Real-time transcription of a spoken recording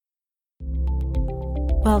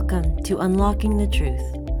Welcome to Unlocking the Truth,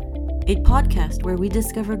 a podcast where we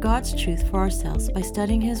discover God's truth for ourselves by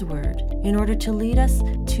studying His Word in order to lead us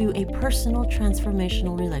to a personal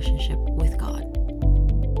transformational relationship with God.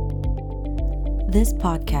 This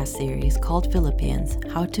podcast series called Philippians,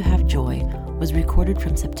 How to Have Joy, was recorded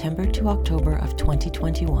from September to October of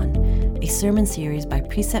 2021, a sermon series by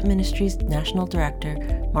Precept Ministries National Director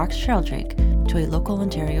Mark Sheldrake to a local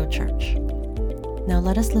Ontario church. Now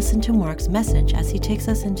let us listen to Mark's message as he takes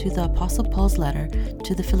us into the Apostle Paul's letter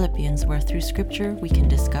to the Philippians, where through Scripture we can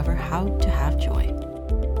discover how to have joy.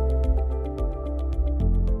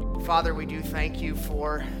 Father, we do thank you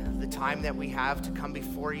for the time that we have to come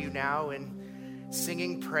before you now and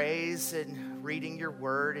singing praise and reading your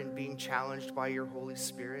word and being challenged by your Holy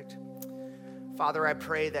Spirit. Father, I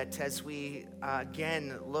pray that as we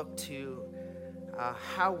again look to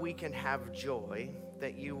how we can have joy,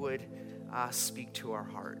 that you would speak to our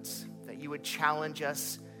hearts, that you would challenge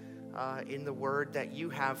us in the word that you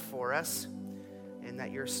have for us, and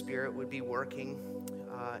that your Spirit would be working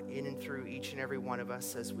in and through each and every one of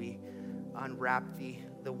us as we unwrap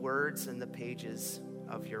the words and the pages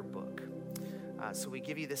of your book. So we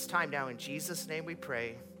give you this time now. In Jesus' name we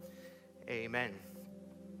pray. Amen.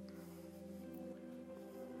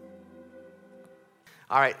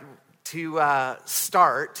 All right, to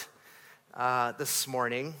start this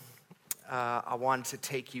morning, I want to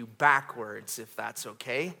take you backwards, if that's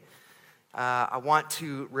okay. I want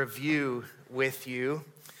to review with you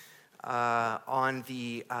on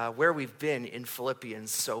the where we've been in Philippians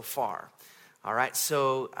so far. All right,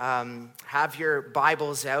 so have your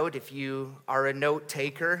Bibles out if you are a note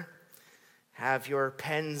taker. Have your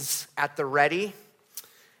pens at the ready,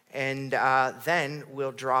 and then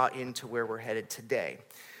we'll draw into where we're headed today.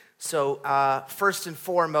 So first and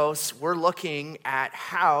foremost, we're looking at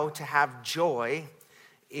how to have joy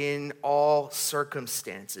in all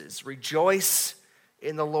circumstances. Rejoice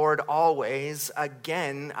in the Lord always.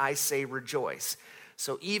 Again, I say rejoice.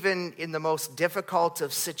 So even in the most difficult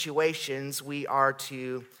of situations, we are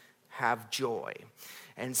to have joy.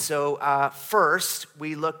 And so first,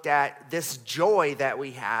 we looked at this joy that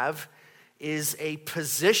we have is a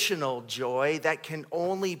positional joy that can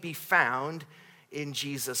only be found in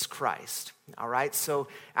Jesus Christ. All right, so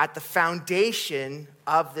at the foundation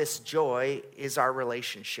of this joy is our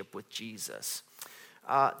relationship with Jesus.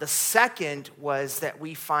 The second was that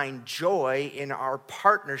we find joy in our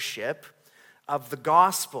partnership of the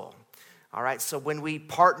gospel. All right, so when we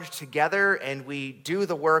partner together and we do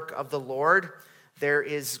the work of the Lord, there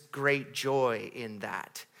is great joy in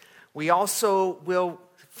that. We also will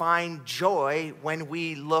find joy when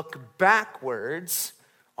we look backwards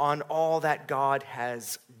on all that God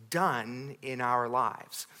has done in our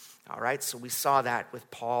lives. All right, so we saw that with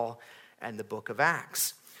Paul and the book of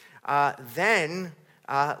Acts. Then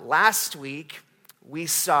last week, we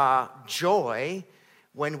saw joy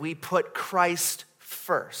when we put Christ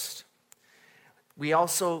first. We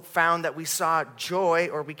also found that we saw joy,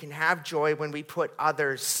 or we can have joy when we put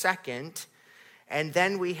others second. And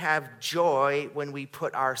then we have joy when we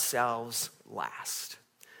put ourselves last.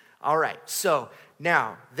 All right, so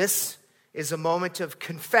now, this is a moment of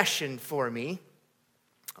confession for me,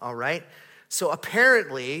 all right? So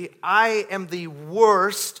apparently, I am the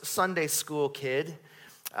worst Sunday school kid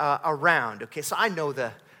around, okay? So I know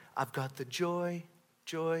I've got the joy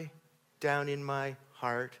down in my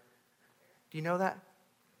heart. Do you know that?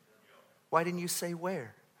 Why didn't you say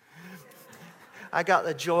where? I got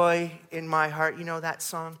the joy in my heart. You know that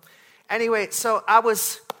song? Anyway, so I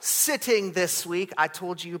was sitting this week. I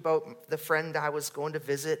told you about the friend I was going to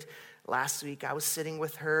visit last week. I was sitting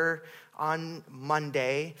with her on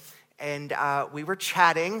Monday, and we were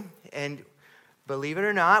chatting, and believe it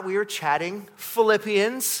or not, we were chatting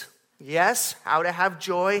Philippians. Yes, how to have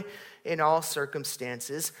joy in all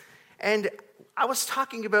circumstances. And I was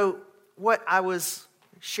talking about what I was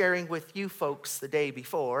sharing with you folks the day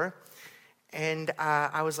before. And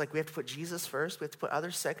I was like, we have to put Jesus first. We have to put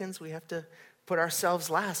others seconds. We have to put ourselves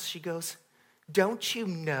last. She goes, don't you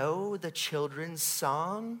know the children's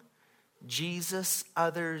song? Jesus,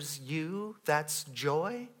 others, you, that's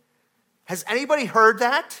joy. Has anybody heard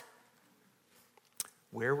that?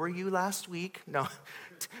 Where were you last week? No.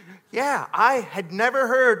 Yeah, I had never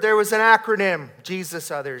heard there was an acronym,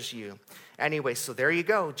 Jesus, others, you. Anyway, so there you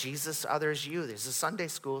go, Jesus, others, you. There's a Sunday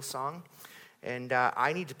school song. And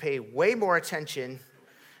I need to pay way more attention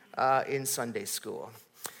in Sunday school.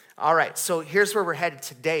 All right, so here's where we're headed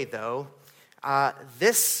today, though.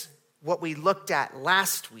 What we looked at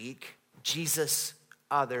last week, Jesus,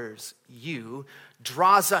 others, you,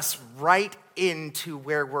 draws us right into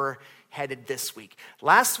where we're headed this week.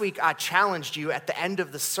 Last week, I challenged you at the end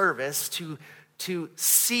of the service to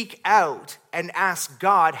seek out and ask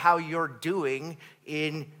God how you're doing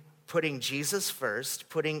in putting Jesus first,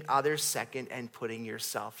 putting others second, and putting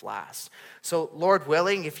yourself last. So, Lord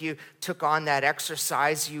willing, if you took on that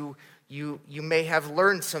exercise, you may have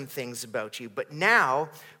learned some things about you. But now,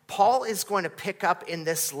 Paul is going to pick up in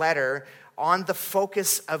this letter on the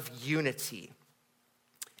focus of unity.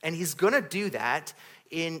 And he's going to do that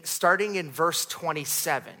starting in verse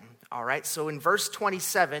 27. All right, so in verse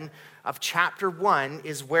 27 of chapter 1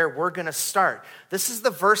 is where we're going to start. This is the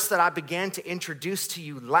verse that I began to introduce to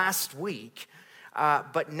you last week,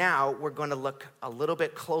 but now we're going to look a little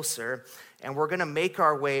bit closer, and we're going to make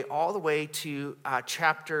our way all the way to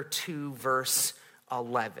chapter 2, verse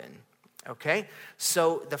 11. Okay,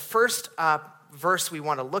 so the first verse we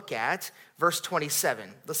want to look at, verse 27.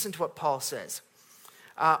 Listen to what Paul says.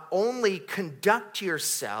 Only conduct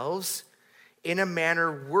yourselves in a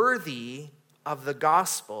manner worthy of the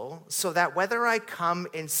gospel, so that whether I come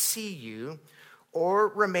and see you or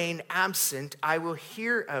remain absent, I will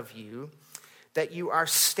hear of you that you are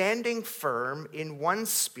standing firm in one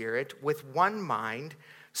spirit, with one mind,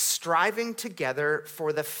 striving together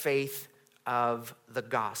for the faith of the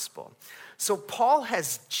gospel. So Paul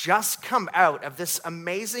has just come out of this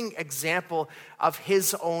amazing example of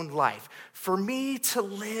his own life. For me to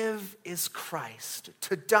live is Christ,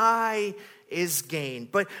 to die is gain.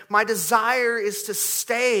 But my desire is to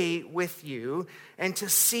stay with you and to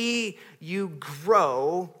see you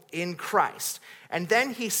grow in Christ. And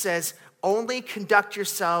then he says, only conduct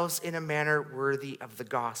yourselves in a manner worthy of the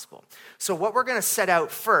gospel. So what we're going to set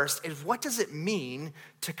out first is, what does it mean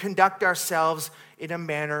to conduct ourselves in a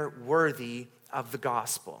manner worthy of the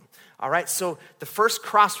gospel? All right, so the first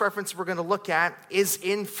cross-reference we're going to look at is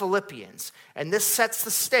in Philippians. And this sets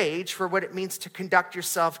the stage for what it means to conduct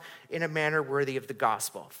yourself in a manner worthy of the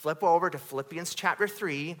gospel. Flip over to Philippians chapter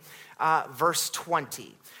 3, verse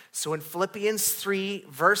 20. So in Philippians 3,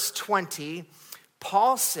 verse 20,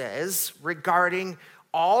 Paul says regarding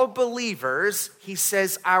all believers, he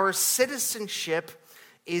says, our citizenship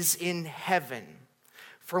is in heaven,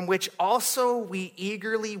 from which also we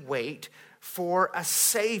eagerly wait for a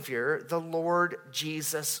Savior, the Lord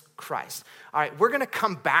Jesus Christ. All right, we're going to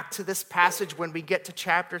come back to this passage when we get to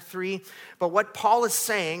chapter 3. But what Paul is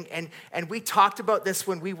saying, and we talked about this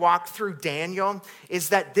when we walked through Daniel, is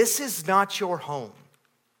that this is not your home.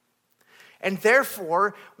 And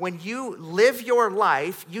therefore, when you live your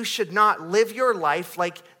life, you should not live your life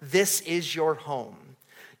like this is your home.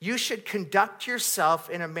 You should conduct yourself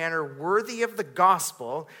in a manner worthy of the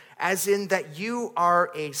gospel, as in that you are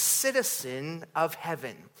a citizen of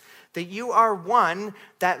heaven, that you are one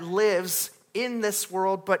that lives in this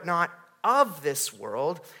world but not of this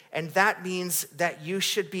world. And that means that you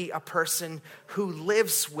should be a person who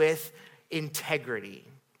lives with integrity,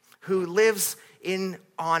 who lives in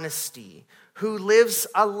honesty, who lives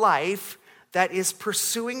a life that is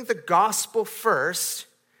pursuing the gospel first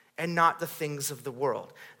and not the things of the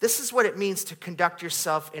world. This is what it means to conduct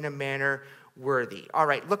yourself in a manner worthy. All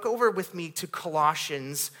right, look over with me to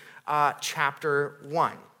Colossians chapter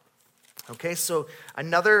 1. Okay, so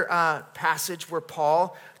another passage where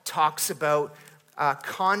Paul talks about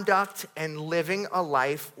conduct and living a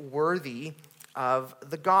life worthy of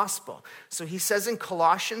the gospel. So he says in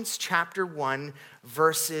Colossians chapter 1,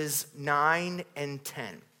 verses 9 and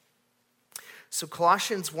 10. So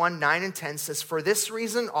Colossians 1, 9 and 10 says, for this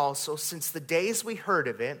reason also, since the days we heard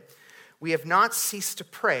of it, we have not ceased to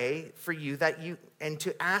pray for you and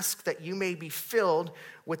to ask that you may be filled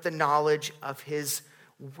with the knowledge of his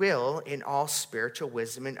will in all spiritual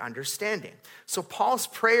wisdom and understanding. So Paul's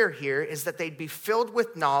prayer here is that they'd be filled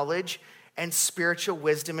with knowledge and spiritual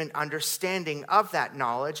wisdom and understanding of that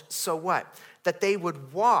knowledge. So what? That they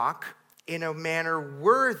would walk in a manner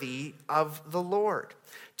worthy of the Lord,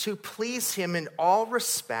 to please him in all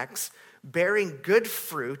respects, bearing good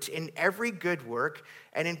fruit in every good work,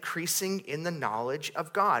 and increasing in the knowledge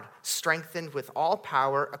of God, strengthened with all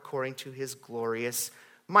power according to his glorious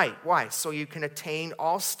might. Why? So you can attain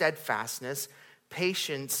all steadfastness,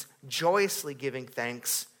 patience, joyously giving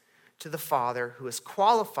thanks to the Father who has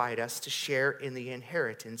qualified us to share in the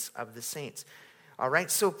inheritance of the saints. All right,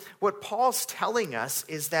 so what Paul's telling us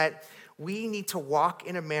is that we need to walk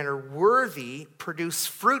in a manner worthy, produce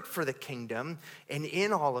fruit for the kingdom, and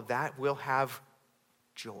in all of that, we'll have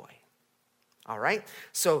joy. All right,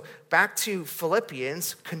 so back to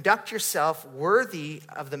Philippians, conduct yourself worthy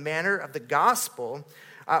of the manner of the gospel.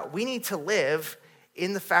 We need to live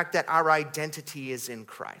in the fact that our identity is in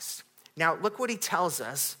Christ. Now, look what he tells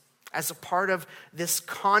us as a part of this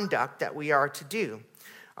conduct that we are to do.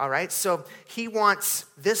 All right, so he wants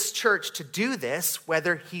this church to do this,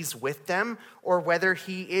 whether he's with them or whether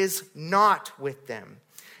he is not with them.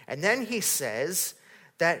 And then he says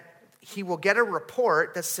that he will get a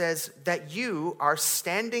report that says that you are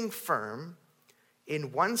standing firm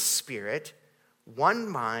in one spirit, one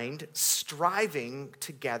mind, striving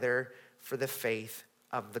together for the faith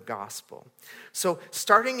of the gospel. So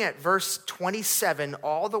starting at verse 27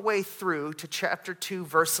 all the way through to chapter 2,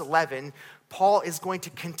 verse 11, Paul is going to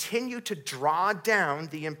continue to draw down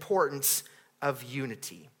the importance of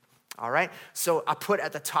unity. All right? So I put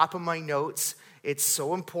at the top of my notes, it's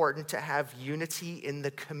so important to have unity in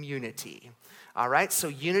the community. All right? So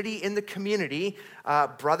unity in the community,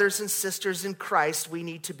 brothers and sisters in Christ, we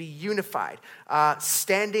need to be unified,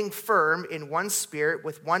 standing firm in one spirit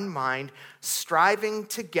with one mind, striving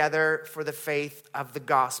together for the faith of the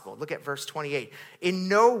gospel. Look at verse 28. In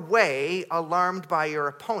no way alarmed by your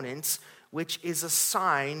opponents, which is a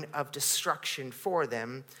sign of destruction for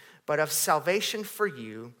them, but of salvation for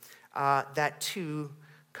you, that too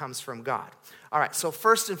comes from God. All right, so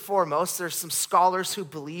first and foremost, there's some scholars who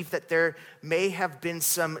believe that there may have been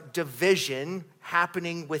some division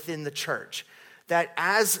happening within the church. That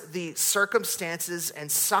as the circumstances and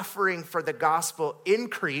suffering for the gospel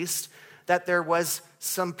increased, that there was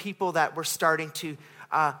some people that were starting to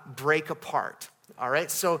break apart. All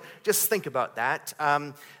right, so just think about that.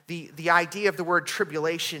 The idea of the word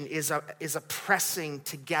tribulation is a pressing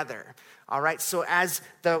together. All right, so as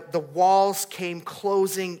the walls came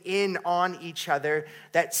closing in on each other,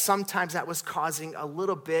 that sometimes that was causing a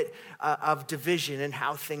little bit of division in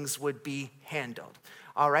how things would be handled.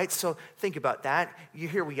 All right, so think about that.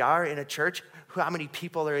 Here we are in a church. How many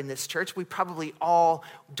people are in this church? We probably all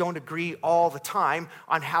don't agree all the time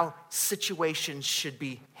on how situations should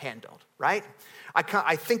be handled, right?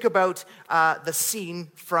 I think about the scene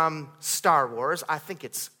from Star Wars. I think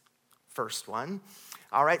it's first one.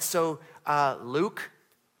 All right, so Luke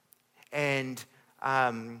and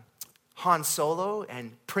Han Solo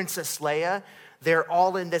and Princess Leia, they're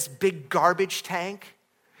all in this big garbage tank,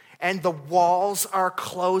 and the walls are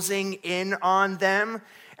closing in on them,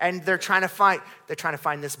 and they're trying to find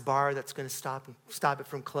this bar that's going to stop it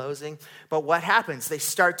from closing. But what happens? They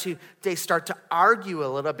start to argue a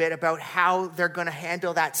little bit about how they're going to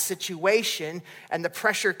handle that situation, and the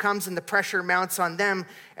pressure comes and the pressure mounts on them,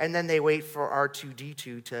 and then they wait for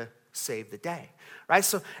R2-D2 to save the day. Right?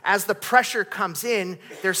 So as the pressure comes in,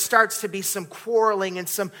 there starts to be some quarreling and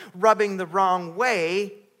some rubbing the wrong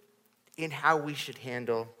way in how we should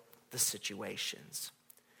handle the situations.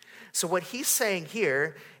 So what he's saying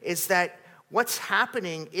here is that what's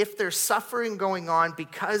happening if there's suffering going on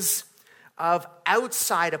because of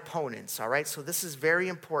outside opponents, all right? So this is very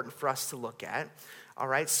important for us to look at, all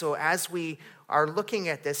right? So as we are looking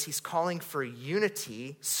at this, he's calling for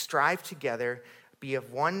unity, strive together, be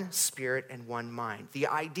of one spirit and one mind. The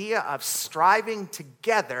idea of striving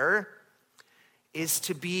together is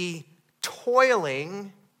to be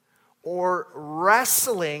toiling or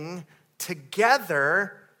wrestling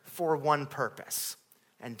together for one purpose,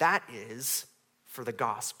 and that is for the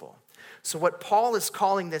gospel. So what Paul is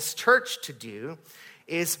calling this church to do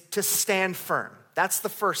is to stand firm. That's the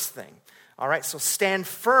first thing. All right, so stand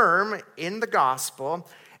firm in the gospel.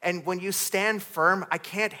 And when you stand firm, I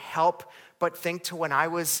can't help but think to when I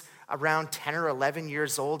was around 10 or 11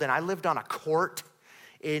 years old, and I lived on a court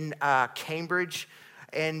in Cambridge.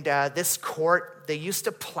 And this court, they used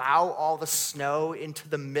to plow all the snow into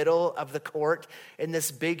the middle of the court in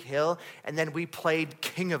this big hill. And then we played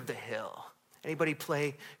King of the Hill. Anybody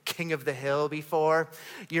play King of the Hill before?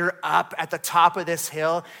 You're up at the top of this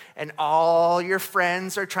hill, and all your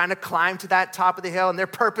friends are trying to climb to that top of the hill. And their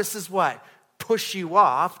purpose is what? Push you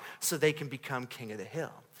off so they can become king of the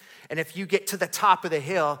hill. And if you get to the top of the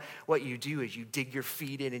hill, what you do is you dig your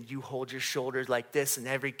feet in and you hold your shoulders like this, and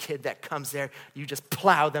every kid that comes there, you just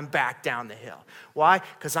plow them back down the hill. Why?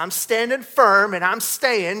 Because I'm standing firm and I'm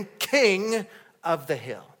staying king of the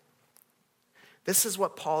hill. This is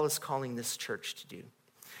what Paul is calling this church to do.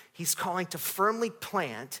 He's calling to firmly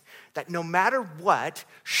plant that no matter what,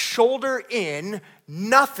 shoulder in,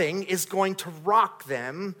 nothing is going to rock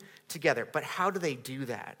them together. But how do they do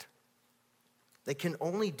that? They can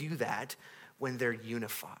only do that when they're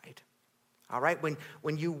unified. All right?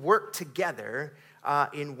 When you work together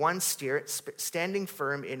in one spirit, standing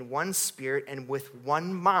firm in one spirit and with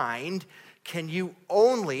one mind, can you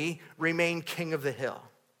only remain king of the hill.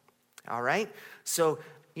 All right? So,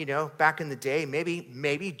 back in the day,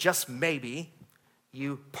 maybe, just maybe,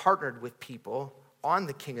 you partnered with people on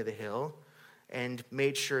the king of the hill, and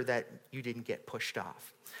made sure that you didn't get pushed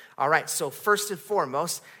off. All right, so first and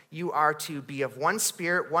foremost, you are to be of one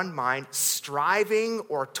spirit, one mind, striving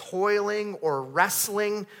or toiling or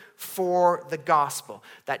wrestling for the gospel.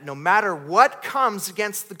 That no matter what comes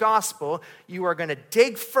against the gospel, you are going to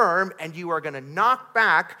dig firm and you are going to knock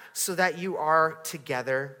back so that you are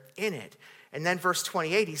together in it. And then verse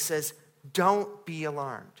 28, he says, don't be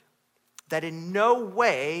alarmed. That in no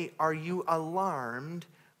way are you alarmed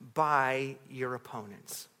by your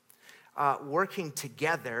opponents. Working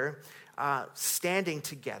together, standing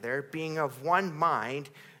together, being of one mind,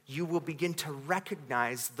 you will begin to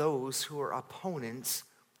recognize those who are opponents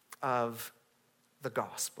of the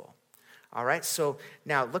gospel. All right, so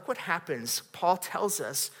now look what happens. Paul tells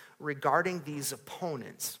us regarding these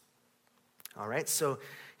opponents. All right, so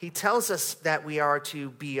he tells us that we are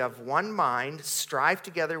to be of one mind, strive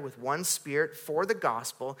together with one spirit for the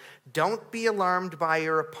gospel. Don't be alarmed by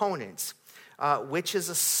your opponents, which is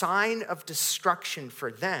a sign of destruction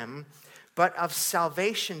for them, but of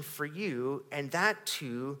salvation for you, and that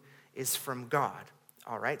too is from God.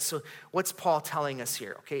 All right, so what's Paul telling us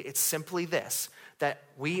here? Okay, it's simply this, that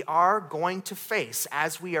we are going to face,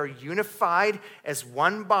 as we are unified as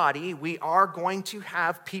one body, we are going to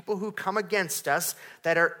have people who come against us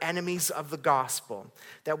that are enemies of the gospel.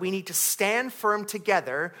 That we need to stand firm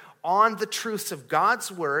together on the truths of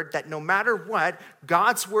God's word, that no matter what,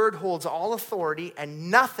 God's word holds all authority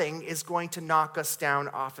and nothing is going to knock us down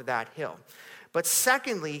off of that hill. But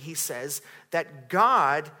secondly, he says that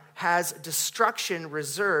God has destruction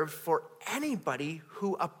reserved for anybody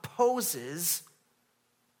who opposes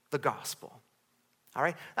the gospel. All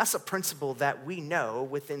right, that's a principle that we know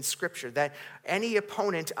within Scripture, that any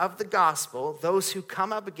opponent of the gospel, those who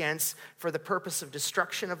come up against for the purpose of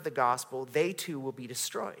destruction of the gospel, they too will be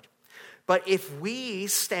destroyed. But if we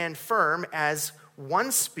stand firm as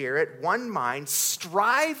one spirit, one mind,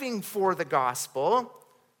 striving for the gospel,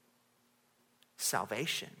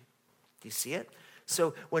 salvation. Do you see it?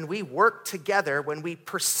 So when we work together, when we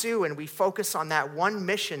pursue and we focus on that one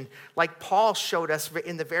mission, like Paul showed us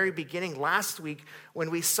in the very beginning last week, when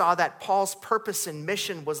we saw that Paul's purpose and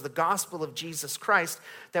mission was the gospel of Jesus Christ,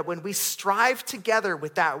 that when we strive together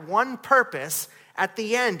with that one purpose, at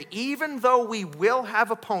the end, even though we will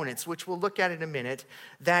have opponents, which we'll look at in a minute,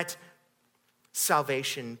 that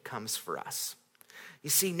salvation comes for us. You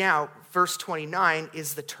see, now, verse 29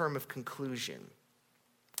 is the term of conclusion.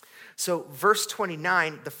 So verse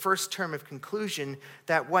 29, the first term of conclusion,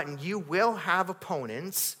 that what? You will have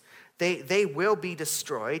opponents. They will be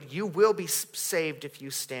destroyed. You will be saved if you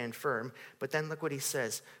stand firm. But then look what he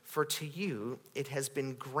says. For to you it has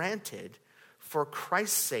been granted for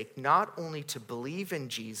Christ's sake not only to believe in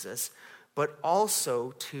Jesus, but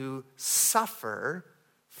also to suffer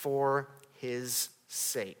for his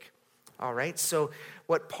sake. All right, so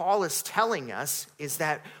what Paul is telling us is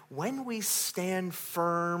that when we stand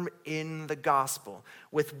firm in the gospel,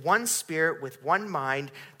 with one spirit, with one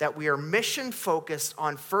mind, that we are mission focused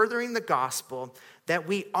on furthering the gospel, that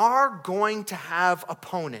we are going to have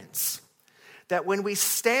opponents. That when we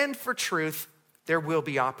stand for truth, there will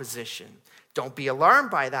be opposition. Don't be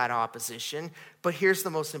alarmed by that opposition, but here's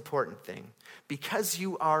the most important thing. Because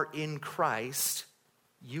you are in Christ,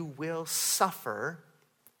 you will suffer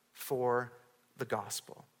for the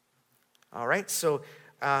gospel. All right, so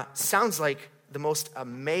sounds like the most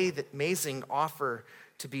amazing offer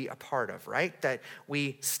to be a part of, right? That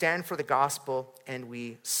we stand for the gospel and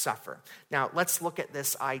we suffer. Now, let's look at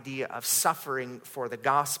this idea of suffering for the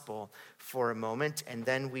gospel for a moment, and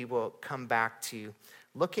then we will come back to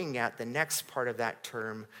looking at the next part of that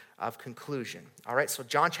term of conclusion. All right, so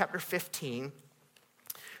John chapter 15.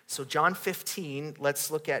 So John 15,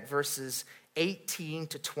 let's look at verses 18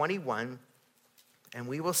 to 21, and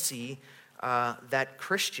we will see that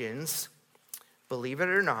Christians, believe it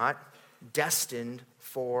or not, destined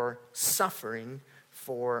for suffering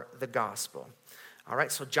for the gospel. All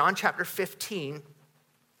right, so John chapter 15,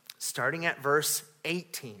 starting at verse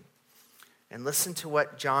 18, and listen to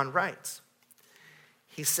what John writes.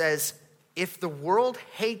 He says, if the world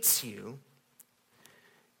hates you,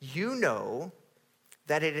 you know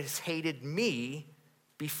that it has hated me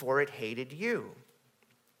before it hated you.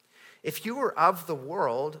 If you were of the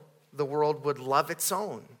world would love its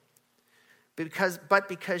own. But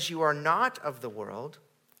because you are not of the world,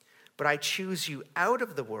 but I choose you out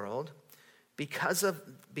of the world, because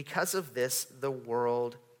of this, the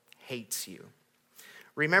world hates you.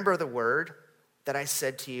 Remember the word that I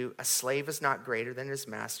said to you, a slave is not greater than his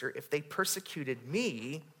master. If they persecuted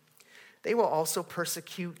me, they will also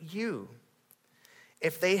persecute you.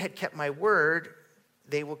 If they had kept my word,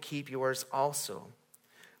 they will keep yours also.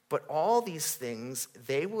 But all these things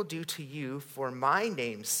they will do to you for my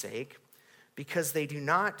name's sake, because they do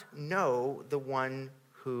not know the one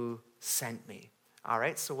who sent me. All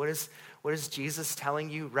right, so what is Jesus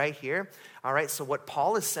telling you right here? All right, so what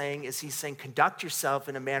Paul is saying is he's saying conduct yourself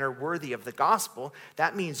in a manner worthy of the gospel.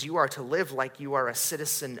 That means you are to live like you are a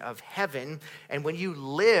citizen of heaven. And when you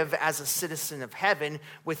live as a citizen of heaven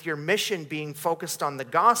with your mission being focused on the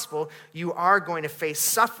gospel, you are going to face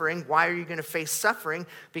suffering. Why are you going to face suffering?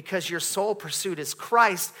 Because your sole pursuit is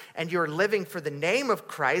Christ and you're living for the name of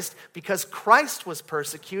Christ. Because Christ was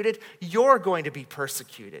persecuted, you're going to be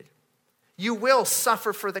persecuted. You will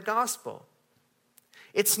suffer for the gospel.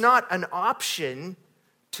 It's not an option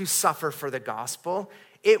to suffer for the gospel.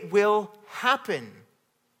 It will happen.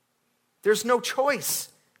 There's no choice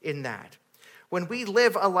in that. When we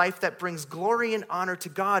live a life that brings glory and honor to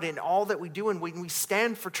God in all that we do, and when we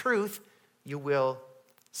stand for truth, you will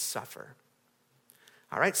suffer.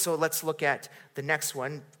 All right, so let's look at the next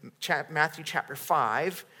one, Matthew chapter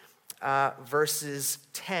 5, verses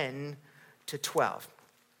 10 to 12.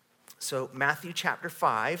 So Matthew chapter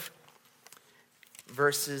 5,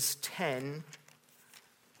 verses 10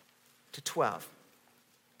 to 12.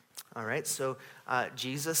 All right, so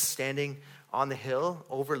Jesus standing on the hill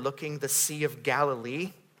overlooking the Sea of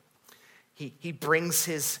Galilee. He brings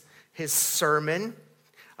his sermon,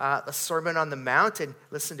 the Sermon on the Mount, and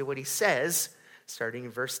listen to what he says, starting in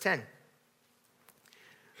verse 10.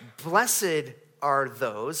 Blessed are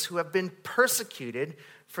those who have been persecuted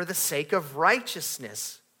for the sake of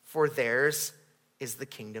righteousness, for theirs is the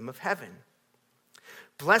kingdom of heaven.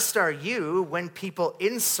 Blessed are you when people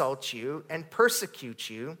insult you and persecute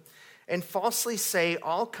you and falsely say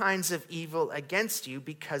all kinds of evil against you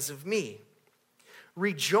because of me.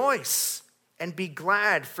 Rejoice and be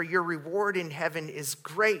glad, for your reward in heaven is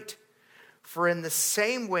great. For in the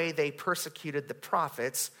same way they persecuted the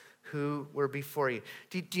prophets who were before you.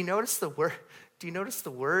 Do you notice the word? Do you notice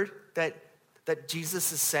the word that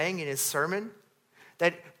Jesus is saying in his sermon?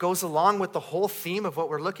 That goes along with the whole theme of what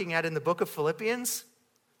we're looking at in the book of Philippians.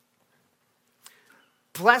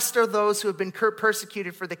 Blessed are those who have been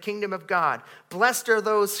persecuted for the kingdom of God. Blessed are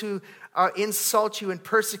those who insult you and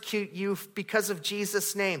persecute you because of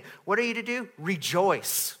Jesus' name. What are you to do?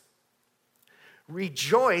 Rejoice.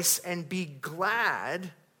 Rejoice and be glad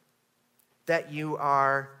that you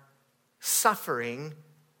are suffering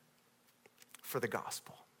for the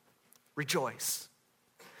gospel. Rejoice.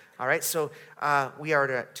 All right, so we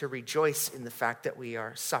are to rejoice in the fact that we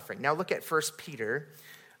are suffering. Now look at 1 Peter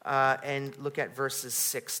and look at verses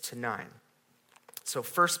 6 to 9. So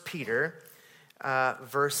 1 Peter,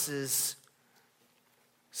 verses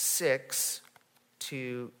 6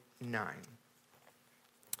 to 9.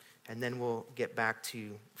 And then we'll get back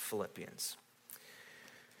to Philippians.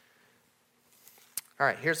 All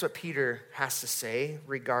right, here's what Peter has to say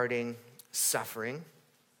regarding suffering.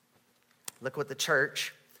 Look what the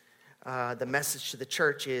church... the message to the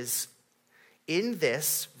church is, in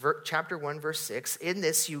this, chapter 1, verse 6, in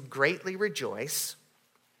this you greatly rejoice,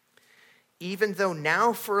 even though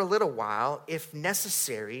now for a little while, if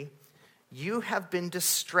necessary, you have been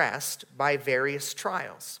distressed by various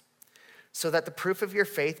trials, so that the proof of your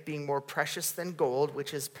faith, being more precious than gold,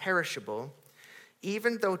 which is perishable,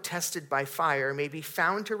 even though tested by fire, may be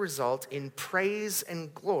found to result in praise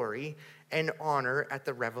and glory and honor at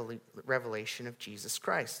the revelation of Jesus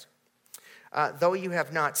Christ. Though you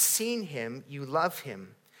have not seen him, you love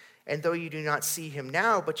him. And though you do not see him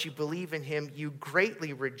now, but you believe in him, you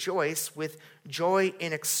greatly rejoice with joy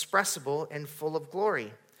inexpressible and full of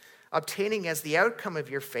glory, obtaining as the outcome of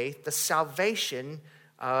your faith the salvation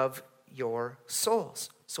of your souls.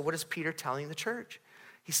 So what is Peter telling the church?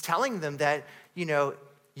 He's telling them that,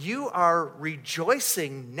 you are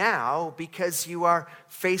rejoicing now because you are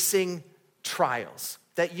facing trials,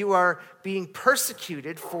 that you are being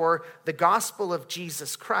persecuted for the gospel of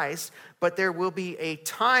Jesus Christ, but there will be a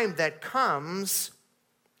time that comes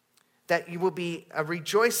that you will be a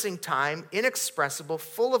rejoicing time, inexpressible,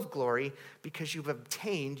 full of glory, because you've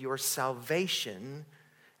obtained your salvation,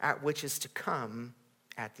 at which is to come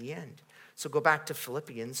at the end. So go back to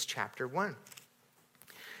Philippians chapter 1.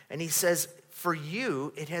 And he says, for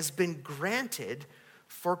you it has been granted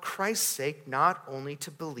for Christ's sake not only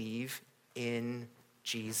to believe in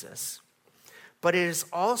Jesus, but it is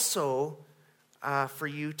also for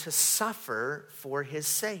you to suffer for his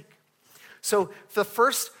sake. So the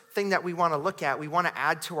first thing that we want to look at, we want to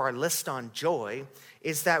add to our list on joy,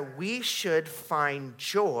 is that we should find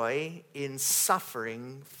joy in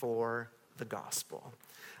suffering for the gospel.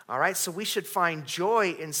 All right, so we should find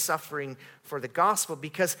joy in suffering for the gospel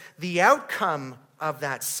because the outcome of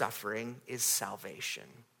that suffering is salvation.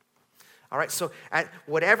 All right, so at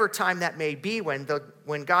whatever time that may be, when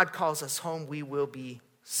God calls us home, we will be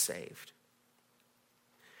saved.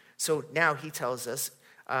 So now he tells us,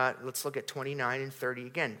 let's look at 29 and 30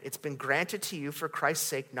 again. It's been granted to you for Christ's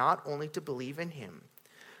sake not only to believe in him,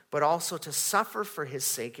 but also to suffer for his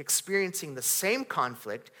sake, experiencing the same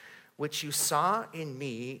conflict which you saw in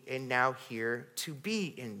me and now hear to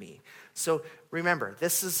be in me. So remember,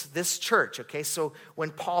 this is this church, okay? So when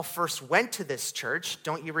Paul first went to this church,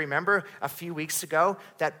 don't you remember a few weeks ago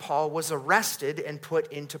that Paul was arrested and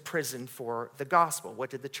put into prison for the gospel? What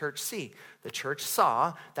did the church see? The church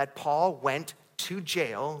saw that Paul went to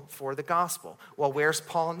jail for the gospel. Well, where's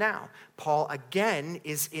Paul now? Paul again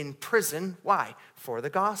is in prison. Why? For the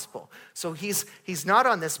gospel. So he's not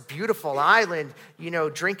on this beautiful island,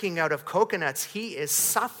 drinking out of coconuts. He is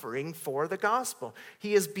suffering for the gospel.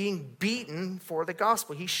 He is being beaten for the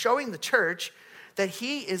gospel. He's showing the church that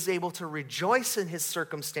he is able to rejoice in his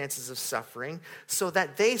circumstances of suffering so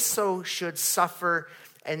that they so should suffer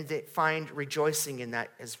and they find rejoicing in that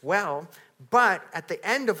as well. But at the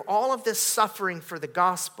end of all of this suffering for the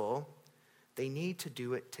gospel, they need to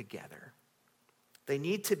do it together. They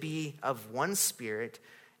need to be of one spirit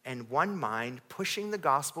and one mind, pushing the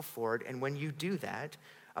gospel forward. And when you do that,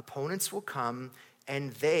 opponents will come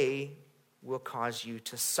and they will cause you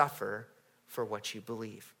to suffer for what you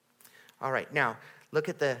believe. All right, now look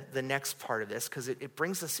at the next part of this, because it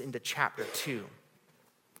brings us into chapter 2.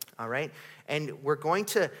 All right, and we're going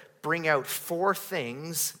to bring out 4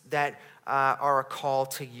 things that are a call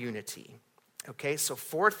to unity. Okay, so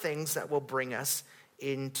 4 things that will bring us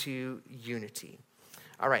into unity.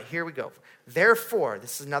 All right, here we go. Therefore,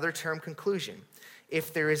 this is another term conclusion.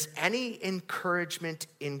 If there is any encouragement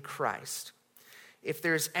in Christ, if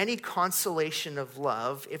there's any consolation of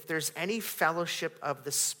love, if there's any fellowship of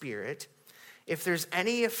the Spirit, if there's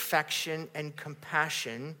any affection and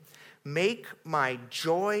compassion, make my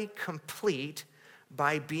joy complete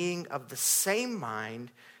by being of the same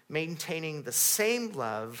mind, maintaining the same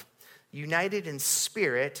love, united in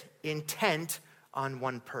spirit, intent on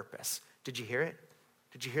one purpose. Did you hear it?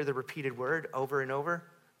 Did you hear the repeated word over and over?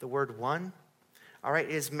 The word one? All right,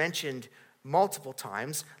 it is mentioned multiple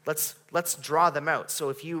times. Let's draw them out. So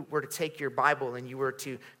if you were to take your Bible and you were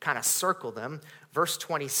to kind of circle them, verse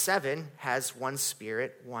 27 has one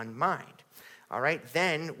spirit, one mind. All right,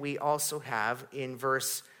 then we also have in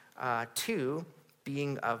verse 2,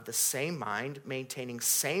 being of the same mind, maintaining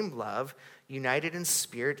same love, united in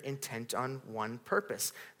spirit, intent on one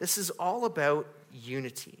purpose. This is all about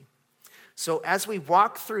unity. So as we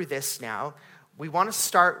walk through this now, we want to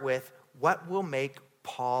start with what will make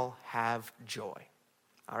Paul have joy.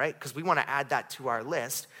 All right, because we want to add that to our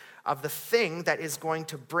list of the thing that is going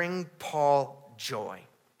to bring Paul joy.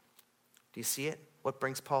 Do you see it? What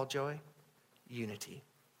brings Paul joy? Unity.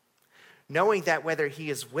 Knowing that whether he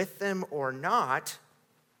is with them or not,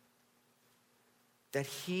 that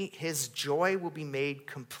his joy will be made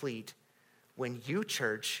complete when you,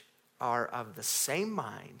 church, are of the same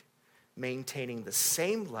mind, maintaining the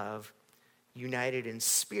same love, united in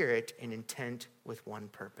spirit and intent with one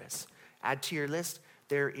purpose. Add to your list,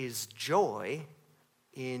 there is joy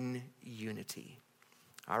in unity.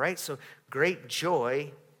 All right, so great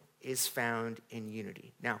joy is found in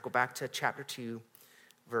unity. Now, go back to chapter 2,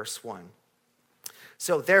 verse 1.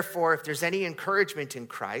 So, therefore, if there's any encouragement in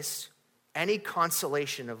Christ, any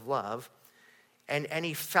consolation of love, and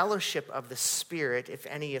any fellowship of the Spirit, if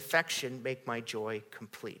any affection, make my joy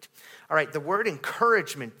complete. All right, the word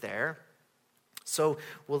encouragement there. So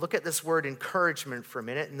we'll look at this word encouragement for a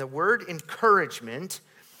minute. And the word encouragement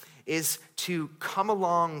is to come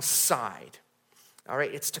alongside. All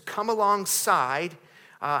right, it's to come alongside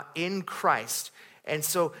in Christ. And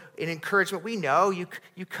so in encouragement, we know you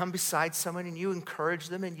come beside someone and you encourage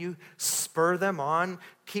them and you spur them on.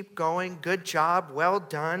 Keep going. Good job. Well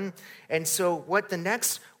done. And so what the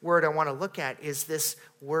next word I want to look at is this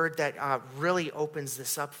word that really opens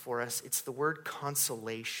this up for us. It's the word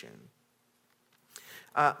consolation.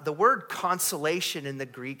 The word consolation in the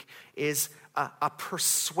Greek is a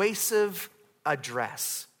persuasive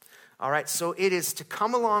address. All right, so it is to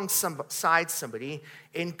come alongside somebody,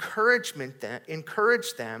 encourage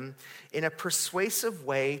them in a persuasive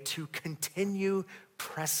way to continue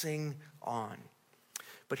pressing on.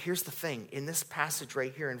 But here's the thing. In this passage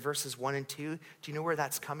right here in verses 1 and 2, do you know where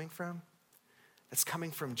that's coming from? That's coming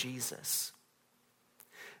from Jesus.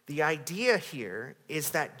 The idea here is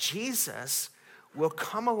that Jesus will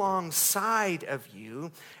come alongside of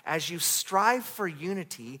you as you strive for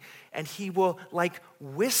unity, and he will like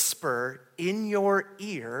whisper in your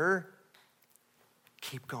ear,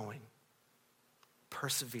 keep going,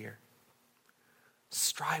 persevere,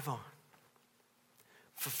 strive on,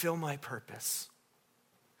 fulfill my purpose.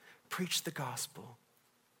 Preach the gospel.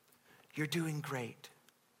 You're doing great.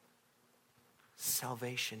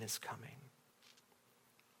 Salvation is coming.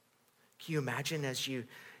 Can you imagine as you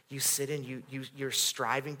sit and you're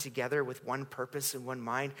striving together with one purpose and one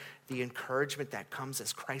mind, the encouragement that comes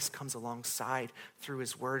as Christ comes alongside through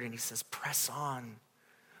his word and he says, press on.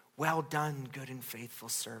 Well done, good and faithful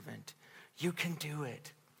servant. You can do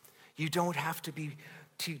it. You don't have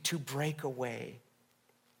to break away.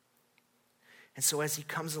 And so as he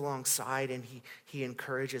comes alongside and he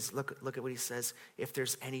encourages, look at what he says, if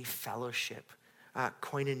there's any fellowship,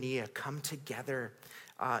 koinonia, come together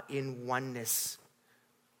in oneness.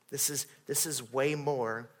 This is way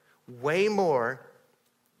more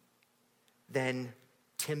than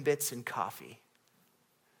Timbits and coffee.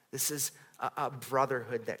 This is a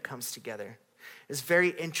brotherhood that comes together. It's very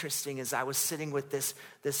interesting as I was sitting with this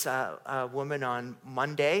woman on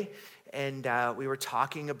Monday, and we were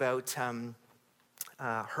talking about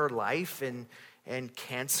her life and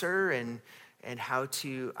cancer and how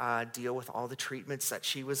to deal with all the treatments that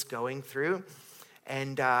she was going through.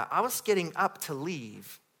 And I was getting up to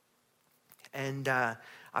leave, and I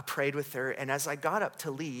prayed with her. And as I got up to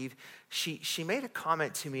leave, she made a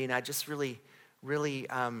comment to me, and I just really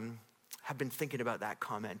have been thinking about that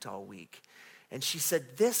comment all week. And she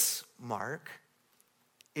said, "This, Mark,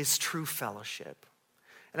 is true fellowship."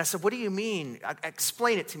 And I said, "What do you mean?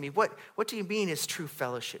 Explain it to me. What do you mean is true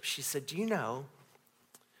fellowship?" She said, "Do you know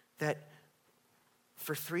that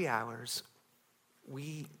for 3 hours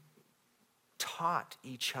we taught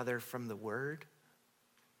each other from the word?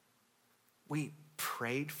 We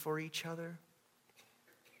prayed for each other.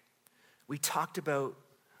 We talked about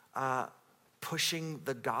pushing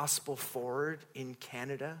the gospel forward in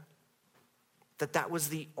Canada, that was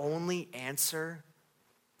the only answer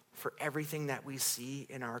for everything that we see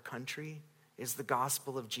in our country is the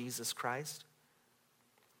gospel of Jesus Christ."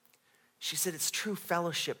 She said it's true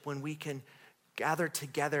fellowship when we can gather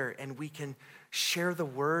together and we can share the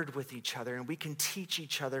word with each other and we can teach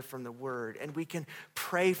each other from the word and we can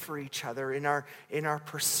pray for each other in our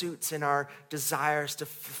pursuits, in our desires to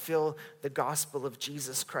fulfill the gospel of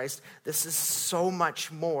Jesus Christ. This is so much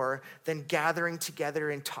more than gathering together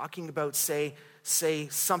and talking about, say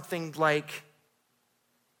something like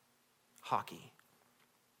hockey.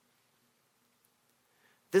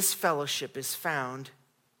 This fellowship is found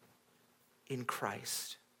in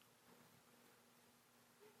Christ.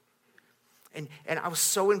 And I was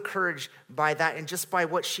so encouraged by that and just by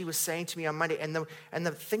what she was saying to me on Monday. And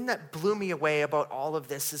the thing that blew me away about all of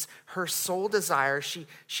this is her sole desire.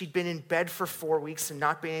 She'd been in bed for 4 weeks and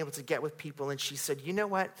not being able to get with people. And she said, "You know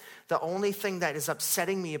what? The only thing that is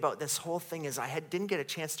upsetting me about this whole thing is I didn't get a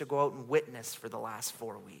chance to go out and witness for the last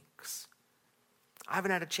 4 weeks. I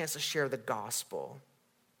haven't had a chance to share the gospel."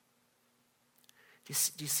 Do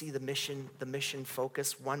you see the mission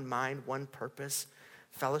focus? One mind, one purpose.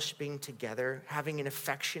 Fellowshipping together, having an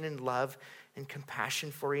affection and love and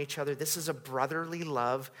compassion for each other. This is a brotherly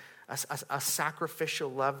love, a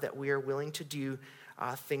sacrificial love that we are willing to do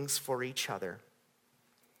things for each other.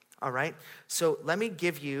 All right? So let me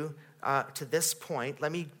give you, to this point,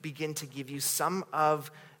 let me begin to give you some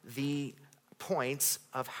of the points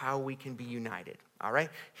of how we can be united. All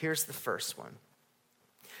right? Here's the first one.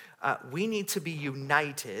 We need to be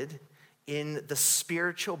united in the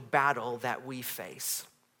spiritual battle that we face.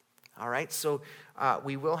 All right, so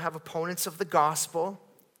we will have opponents of the gospel,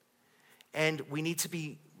 and we need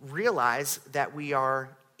to realize that we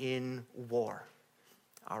are in war.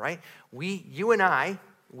 All right, you and I,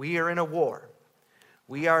 we are in a war.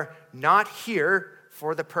 We are not here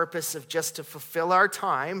for the purpose of just to fulfill our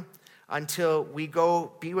time until we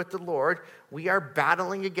go be with the Lord. We are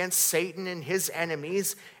battling against Satan and his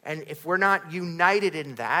enemies, and if we're not united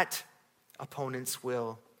in that, opponents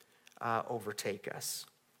will overtake us.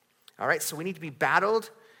 All right, so we need to be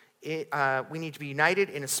we need to be united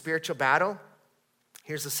in a spiritual battle.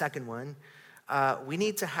 Here's the second one. We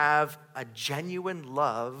need to have a genuine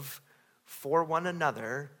love for one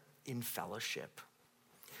another in fellowship.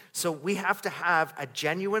 So we have to have a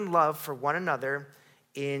genuine love for one another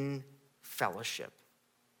in fellowship.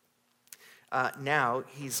 Now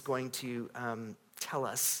he's going to tell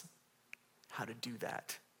us how to do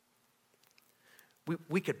that.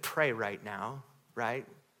 We could pray right now, right?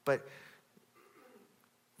 But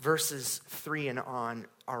verses 3 and on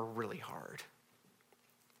are really hard.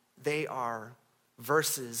 They are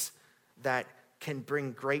verses that can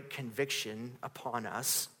bring great conviction upon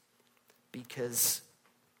us because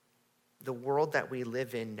the world that we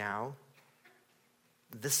live in now,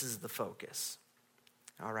 this is the focus.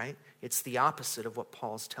 All right? It's the opposite of what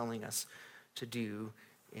Paul's telling us to do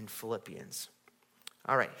in Philippians.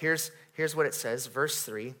 All right, here's what it says, verse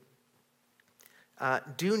 3.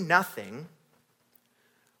 Do nothing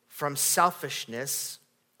from selfishness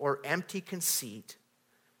or empty conceit,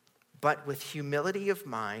 but with humility of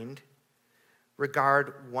mind,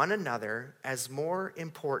 regard one another as more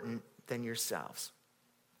important than yourselves.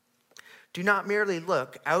 Do not merely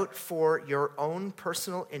look out for your own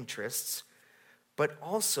personal interests, but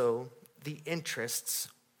also the interests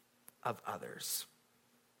of others.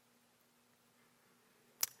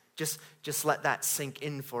 Just let that sink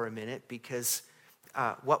in for a minute, because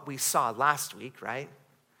what we saw last week, right,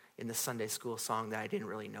 in the Sunday school song that I didn't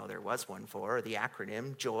really know there was one for, the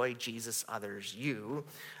acronym, joy, Jesus, others, you.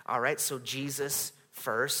 All right, so Jesus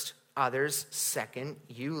first, others second,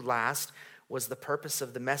 you last, was the purpose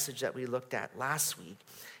of the message that we looked at last week.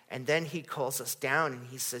 And then he calls us down and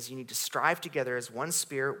he says, you need to strive together as one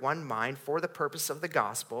spirit, one mind for the purpose of the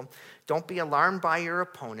gospel. Don't be alarmed by your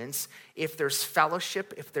opponents. If there's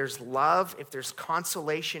fellowship, if there's love, if there's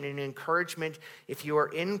consolation and encouragement, if you are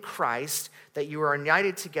in Christ, that you are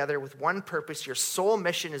united together with one purpose, your sole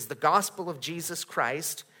mission is the gospel of Jesus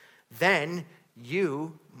Christ, then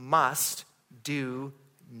you must do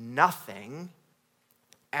nothing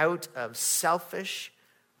out of selfish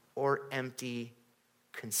or empty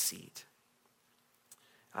conceit.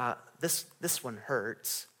 This one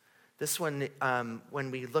hurts. This one,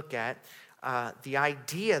 when we look at the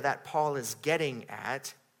idea that Paul is getting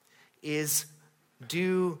at, is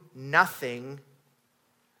do nothing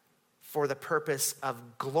for the purpose of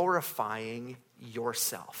glorifying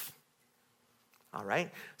yourself. All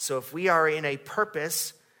right? So if we are in a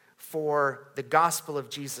purpose for the gospel of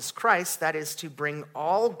Jesus Christ, that is to bring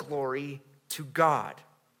all glory to God.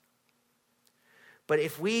 But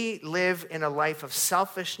if we live in a life of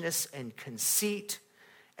selfishness and conceit,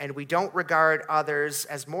 and we don't regard others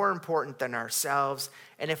as more important than ourselves,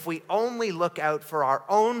 and if we only look out for our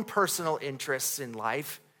own personal interests in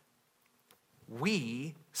life,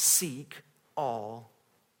 we seek all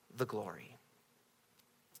the glory.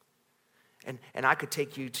 And I could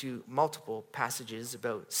take you to multiple passages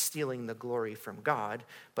about stealing the glory from God,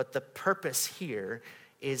 but the purpose here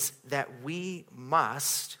is that we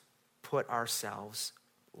must put ourselves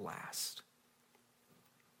last.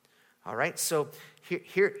 All right, so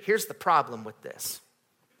here's the problem with this.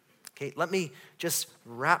 Okay, let me just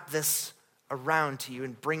wrap this around to you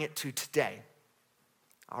and bring it to today.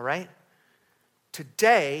 All right?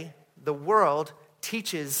 Today, the world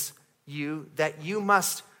teaches you that you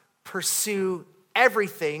must pursue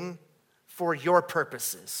everything for your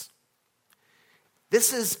purposes.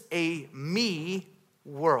 This is a me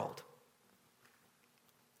world.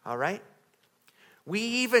 All right? We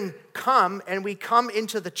even come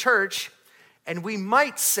into the church and we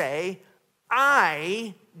might say,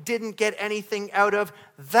 I didn't get anything out of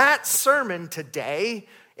that sermon today.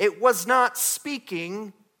 It was not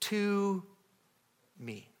speaking to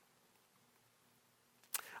me.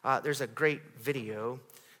 There's a great video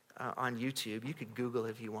on YouTube. You could Google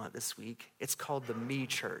if you want this week. It's called The Me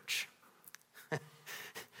Church.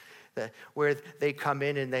 Where they come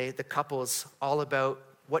in and the couple's all about,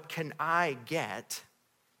 what can I get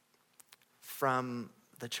from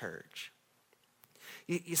the church?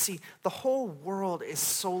 You see, the whole world is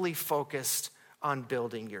solely focused on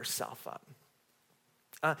building yourself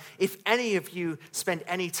up. If any of you spend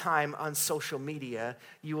any time on social media,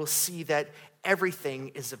 you will see that everything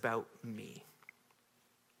is about me.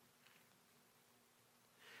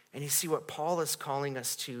 And you see, what Paul is calling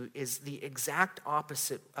us to is the exact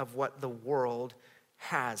opposite of what the world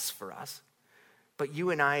has for us. But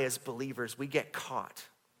you and I as believers, we get caught.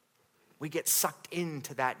 We get sucked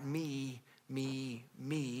into that me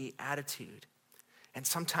attitude. And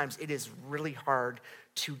sometimes it is really hard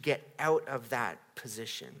to get out of that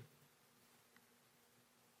position.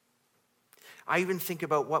 I even think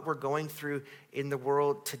about what we're going through in the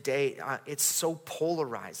world today. It's so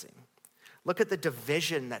polarizing. Look at the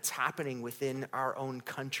division that's happening within our own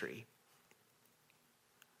country.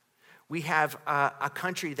 We have a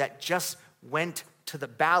country that just went to the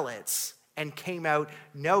ballots and came out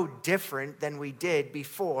no different than we did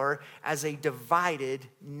before as a divided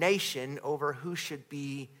nation over who should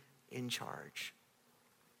be in charge.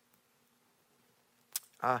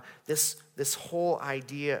 This whole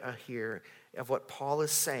idea here of what Paul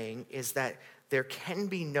is saying is that there can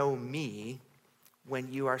be no me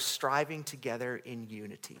when you are striving together in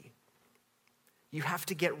unity. You have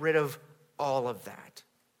to get rid of all of that.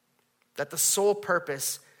 That the sole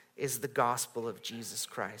purpose is the gospel of Jesus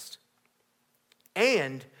Christ.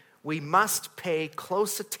 And we must pay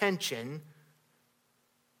close attention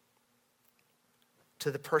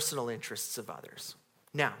to the personal interests of others.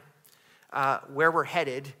 Now, where we're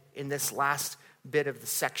headed in this last bit of the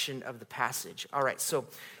section of the passage. All right, so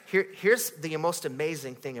here's the most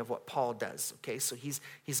amazing thing of what Paul does, okay? So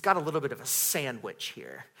he's got a little bit of a sandwich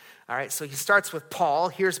here. All right, so he starts with Paul.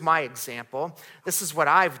 Here's my example. This is what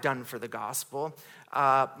I've done for the gospel.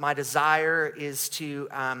 My desire is to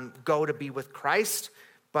go to be with Christ,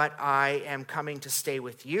 but I am coming to stay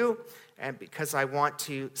with you, and because I want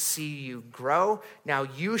to see you grow. Now,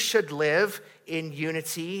 you should live in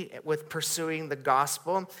unity with pursuing the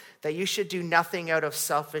gospel, that you should do nothing out of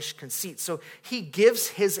selfish conceit. So he gives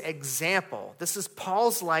his example. This is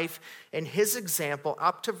Paul's life and his example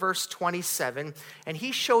up to verse 27, and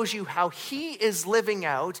he shows you how he is living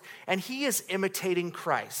out and he is imitating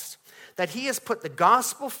Christ. That he has put the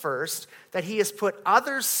gospel first, that he has put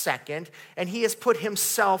others second, and he has put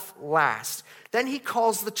himself last. Then he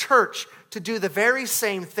calls the church to do the very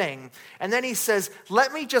same thing. And then he says,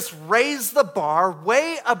 let me just raise the bar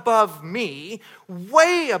way above me.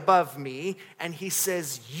 And he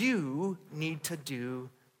says, you need to do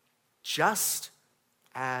just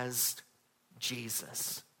as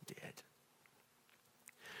Jesus did.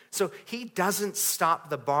 So he doesn't stop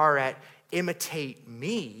the bar at imitate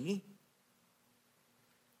me.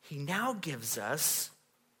 He now gives us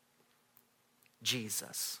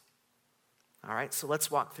Jesus. All right, so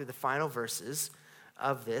let's walk through the final verses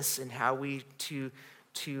of this and how we to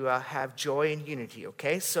have joy and unity,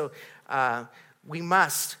 okay? So we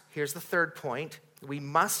must, here's the third point, we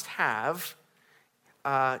must have,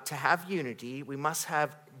 to have unity, we must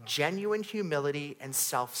have genuine humility and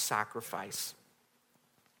self-sacrifice.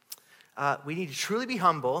 We need to truly be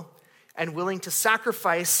humble and willing to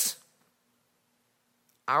sacrifice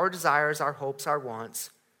our desires, our hopes, our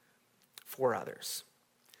wants for others.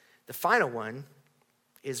 The final one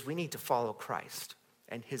is we need to follow Christ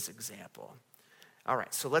and his example. All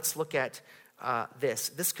right, so let's look at this.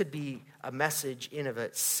 This could be a message in of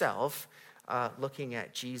itself, looking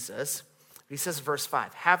at Jesus. He says, verse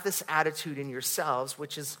 5, have this attitude in yourselves,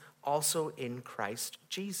 which is also in Christ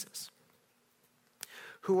Jesus,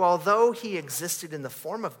 who, although he existed in the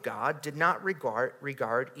form of God, did not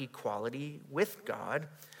regard equality with God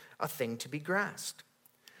a thing to be grasped.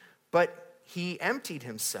 But he emptied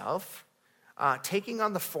himself, taking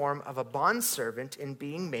on the form of a bondservant and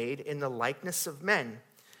being made in the likeness of men.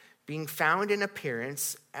 Being found in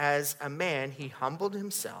appearance as a man, he humbled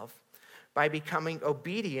himself by becoming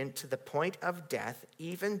obedient to the point of death,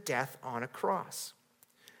 even death on a cross.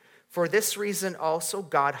 For this reason also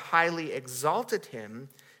God highly exalted him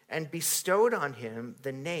and bestowed on him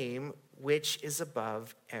the name which is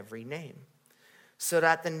above every name, so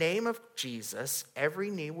that the name of Jesus every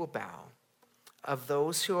knee will bow, of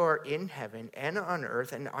those who are in heaven and on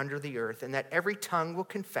earth and under the earth, and that every tongue will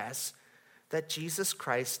confess that Jesus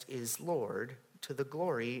Christ is Lord, to the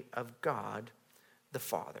glory of God the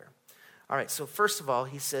Father. All right, so first of all,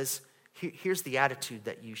 he says, here's the attitude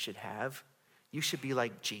that you should have. You should be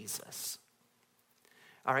like Jesus.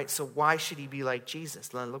 All right, so why should he be like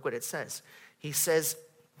Jesus? Look what it says. He says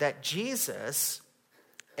that Jesus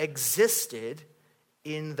existed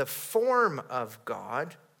in the form of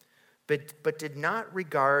God, but did not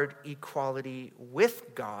regard equality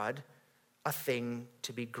with God a thing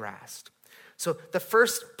to be grasped. So the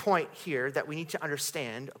first point here that we need to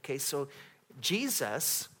understand, okay, so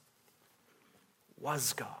Jesus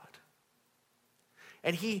was God.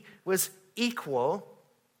 And he was equal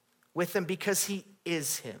with him because he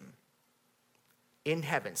is him in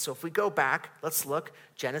heaven. So if we go back, let's look,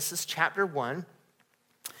 Genesis chapter 1,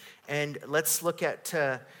 and let's look at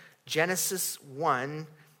Genesis 1,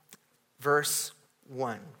 verse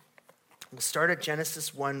 1. We'll start at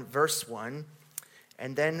Genesis 1, verse 1,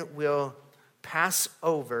 and then we'll pass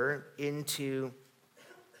over into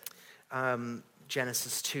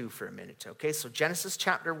Genesis 2 for a minute, okay? So Genesis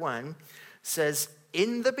chapter 1 says,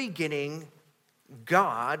 in the beginning,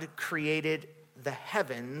 God created the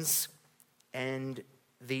heavens and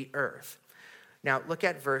the earth. Now, look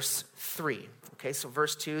at verse 3. Okay, so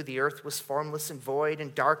verse 2, the earth was formless and void,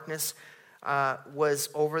 and darkness was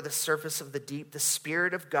over the surface of the deep. The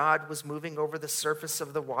Spirit of God was moving over the surface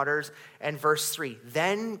of the waters. And verse 3,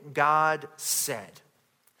 then God said.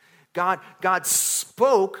 God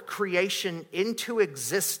spoke creation into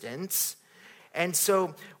existence. And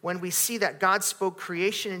so when we see that God spoke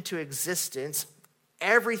creation into existence,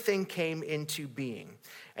 everything came into being.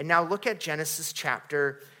 And now look at Genesis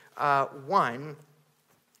chapter 1,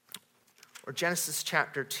 or Genesis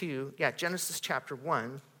chapter 2. Yeah, Genesis chapter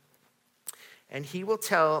 1. And he will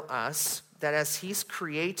tell us that as he's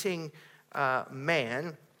creating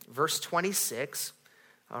man, verse 26,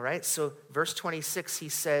 all right, so verse 26, he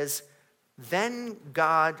says, Then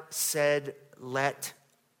God said, "Let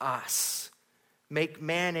us make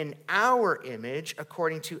man in our image,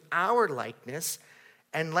 according to our likeness,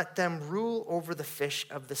 and let them rule over the fish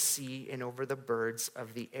of the sea and over the birds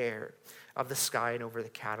of the air, of the sky, and over the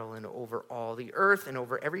cattle, and over all the earth, and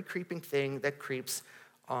over every creeping thing that creeps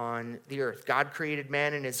on the earth." God created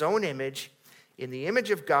man in his own image. In the image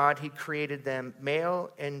of God, he created them,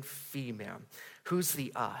 male and female. Who's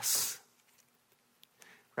the us?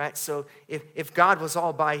 Right? So if God was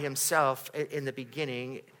all by himself in the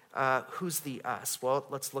beginning, who's the us? Well,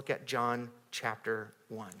 let's look at John chapter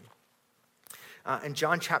 1. In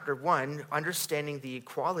John chapter 1, understanding the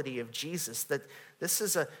equality of Jesus, that this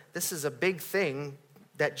is a big thing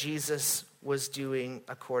that Jesus was doing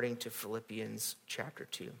according to Philippians chapter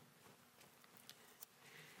 2.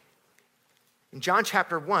 In John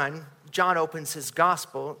chapter 1, John opens his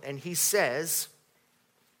gospel and he says,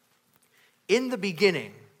 "In the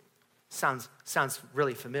beginning," sounds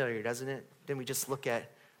really familiar, doesn't it? Then we just look at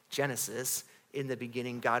Genesis. In the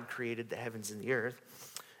beginning, God created the heavens and the earth.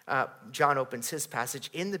 John opens his passage.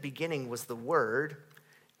 "In the beginning was the Word,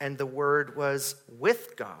 and the Word was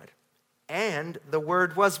with God. And the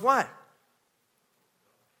Word was" what?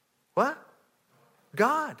 What?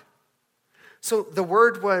 God. So the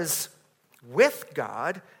Word was with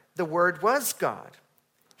God. The Word was God.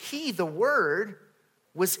 He, the Word,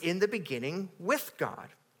 was in the beginning with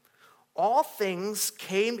God. All things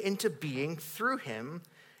came into being through him,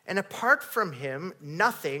 and apart from him,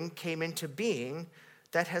 nothing came into being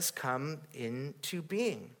that has come into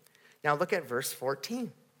being. Now look at verse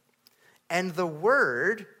 14. "And the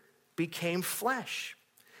Word became flesh,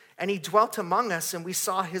 and he dwelt among us, and we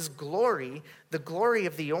saw his glory, the glory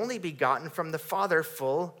of the only begotten from the Father,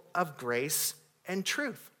 full of grace and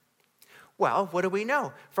truth." Well, what do we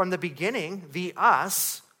know? From the beginning, the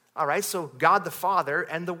us, all right, so God the Father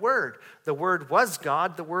and the Word. The Word was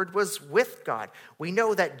God, the Word was with God. We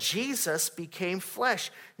know that Jesus became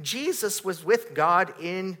flesh. Jesus was with God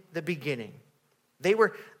in the beginning.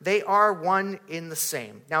 They are one in the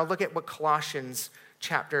same. Now look at what Colossians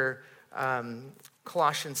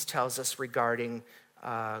tells us regarding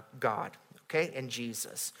God, okay, and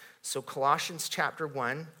Jesus. So Colossians chapter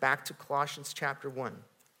 1, back to Colossians chapter 1.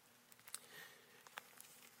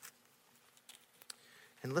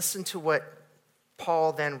 And listen to what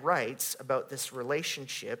Paul then writes about this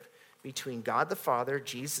relationship between God the Father,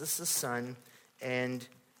 Jesus the Son, and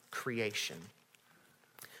creation.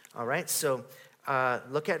 All right, so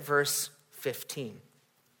look at verse 15.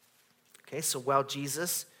 Okay, so while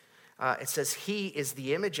Jesus, it says, "He is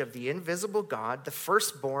the image of the invisible God, the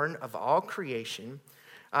firstborn of all creation.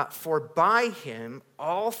 For by him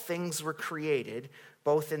all things were created,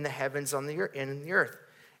 both in the heavens and in the earth.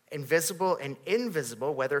 Invisible and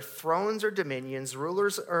invisible, whether thrones or dominions,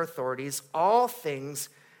 rulers or authorities, all things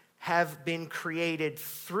have been created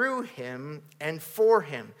through him and for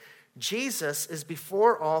him." Jesus is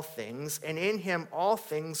before all things, and in him all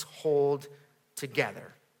things hold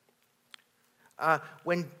together.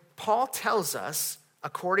 When Paul tells us,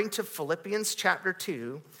 according to Philippians chapter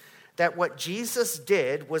 2, that what Jesus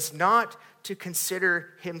did was not to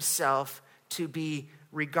consider himself to be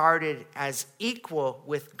regarded as equal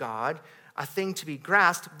with God, a thing to be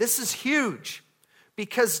grasped, this is huge,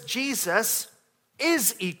 because Jesus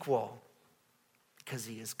is equal, because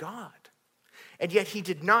he is God. And yet he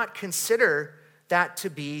did not consider that to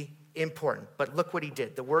be important. But look what he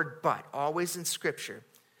did. The word "but," always in Scripture.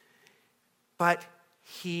 But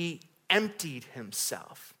he emptied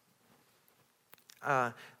himself.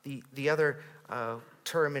 The other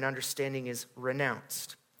term in understanding is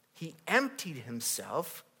renounced. He emptied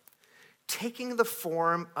himself, taking the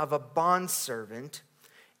form of a bondservant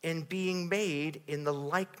and being made in the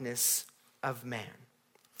likeness of man.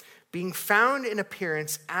 Being found in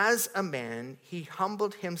appearance as a man, he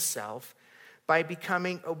humbled himself by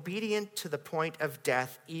becoming obedient to the point of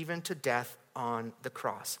death, even to death on the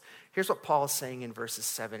cross. Here's what Paul is saying in verses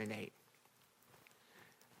 7 and 8.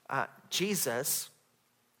 Jesus,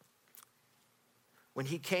 when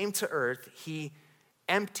he came to earth, he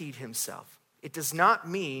emptied himself. It does not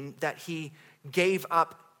mean that he gave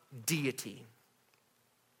up deity.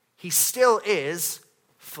 He still is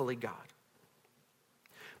fully God.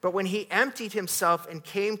 But when he emptied himself and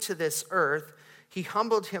came to this earth, he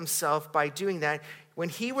humbled himself by doing that. When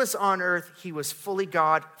he was on earth, he was fully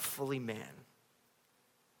God, fully man.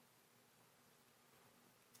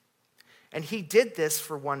 And he did this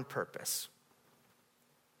for one purpose.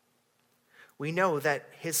 We know that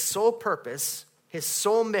his sole purpose, his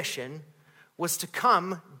sole mission, was to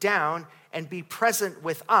come down and be present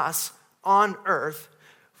with us on earth,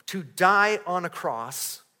 to die on a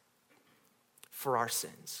cross for our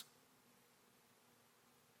sins.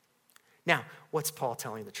 Now, what's Paul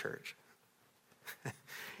telling the church?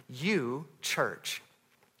 You, church,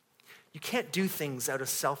 you can't do things out of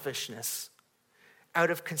selfishness, out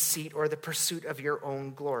of conceit, or the pursuit of your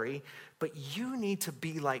own glory, but you need to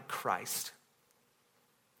be like Christ,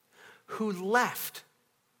 who left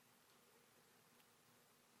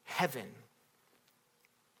heaven,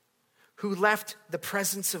 who left the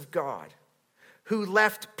presence of God, who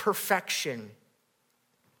left perfection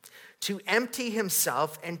to empty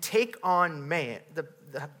himself and take on man, the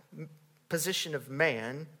position of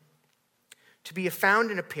man. To be found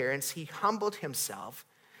in appearance, he humbled himself,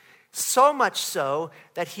 so much so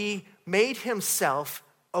that he made himself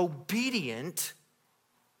obedient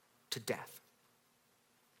to death.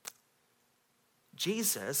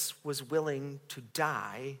 Jesus was willing to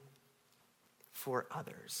die for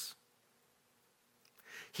others.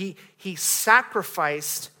 He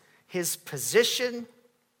sacrificed his position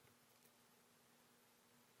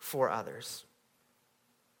for others.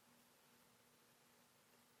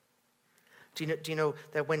 Do you know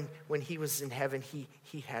that when he was in heaven,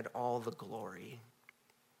 he had all the glory,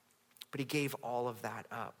 but he gave all of that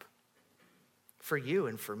up for you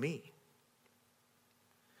and for me.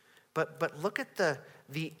 But look at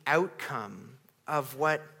the outcome of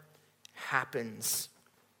what happens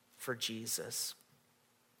for Jesus.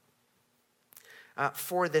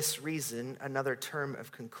 For this reason, another term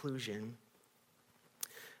of conclusion,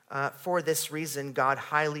 for this reason, God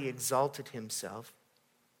highly exalted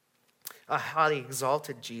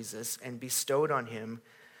Jesus and bestowed on him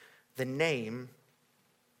the name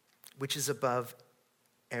which is above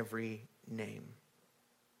every name.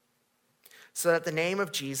 So that the name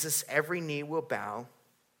of Jesus, every knee will bow,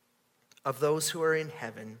 of those who are in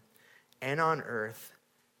heaven and on earth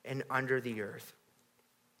and under the earth.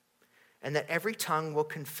 And that every tongue will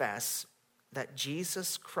confess that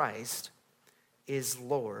Jesus Christ is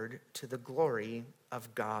Lord, to the glory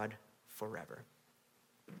of God forever.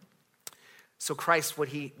 So Christ, what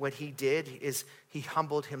he did is he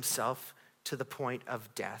humbled himself to the point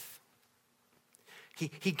of death.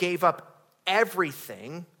 He gave up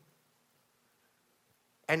everything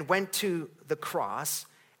and went to the cross.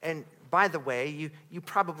 And by the way, you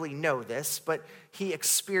probably know this, but he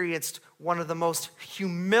experienced one of the most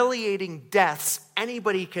humiliating deaths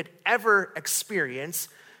anybody could ever experience,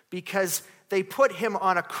 because they put him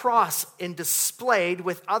on a cross and displayed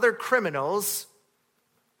with other criminals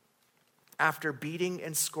after beating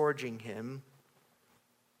and scourging him.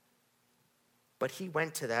 But he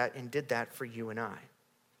went to that and did that for you and I.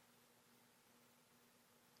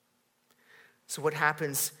 So what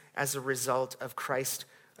happens as a result of Christ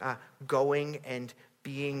going and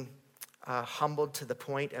being humbled to the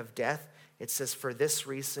point of death? It says, for this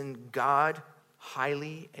reason, God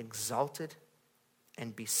highly exalted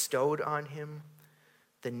and bestowed on him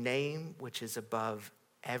the name which is above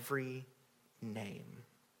every name.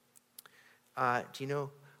 Do you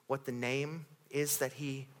know what the name is that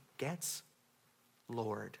he gets?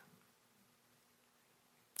 Lord.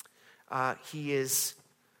 He is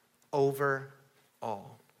over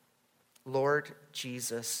all. Lord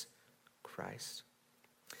Jesus Christ.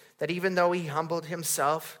 That even though he humbled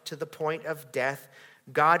himself to the point of death,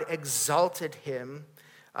 God exalted him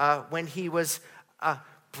when he was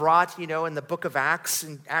brought, in the book of Acts,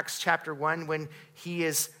 in Acts chapter 1, when he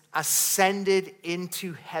is ascended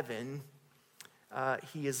into heaven,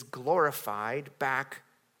 he is glorified back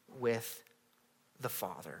with the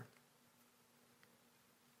Father.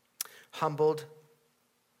 Humbled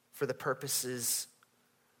for the purposes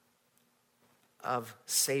of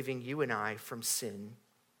saving you and I from sin.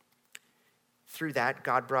 Through that,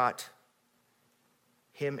 God brought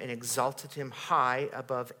him and exalted him high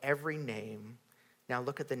above every name. Now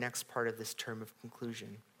look at the next part of this term of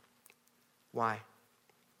conclusion. Why?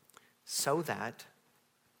 So that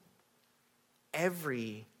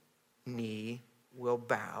every knee will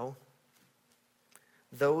bow,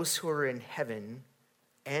 those who are in heaven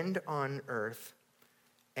and on earth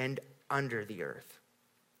and under the earth,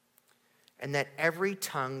 and that every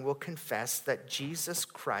tongue will confess that Jesus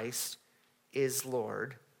Christ is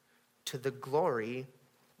Lord, to the glory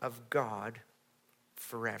of God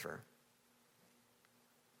forever.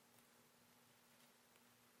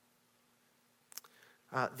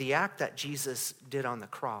 The act that Jesus did on the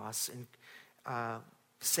cross in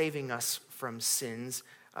saving us from sins,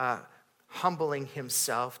 humbling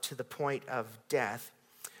himself to the point of death,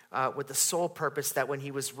 with the sole purpose that when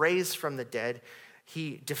he was raised from the dead,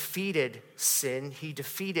 he defeated sin, he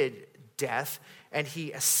defeated death and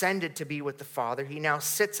he ascended to be with the Father. He now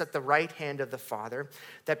sits at the right hand of the Father,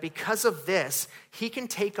 that because of this, he can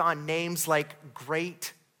take on names like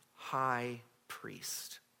Great High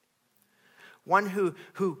Priest. One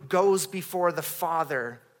who goes before the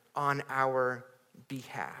Father on our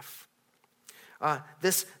behalf.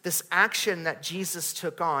 This action that Jesus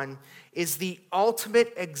took on is the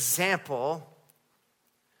ultimate example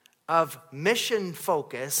of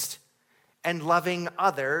mission-focused and loving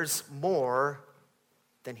others more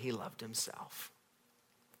than he loved himself.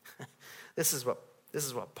 This is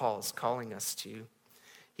what Paul is calling us to.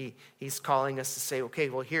 He's calling us to say, okay,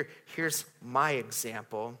 well, here's my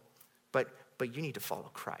example, but you need to follow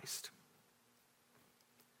Christ.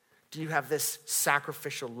 Do you have this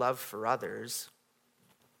sacrificial love for others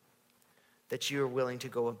that you are willing to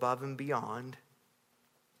go above and beyond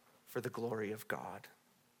for the glory of God?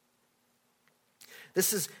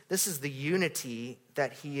 This is the unity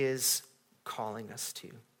that he is calling us to.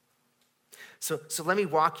 So let me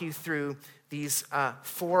walk you through these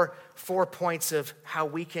four points of how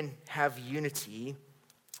we can have unity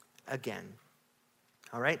again.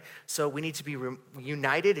 All right? So we need to be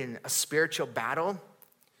united in a spiritual battle.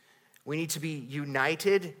 We need to be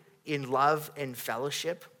united in love and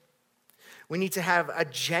fellowship. We need to have a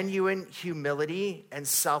genuine humility and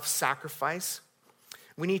self-sacrifice.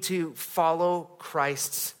 We need to follow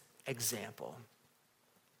Christ's example.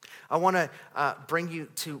 I want to bring you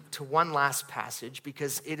to one last passage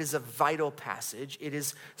because it is a vital passage. It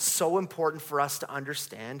is so important for us to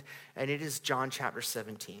understand, and it is John chapter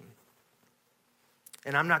 17.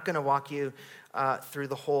 And I'm not going to walk you through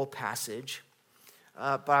the whole passage,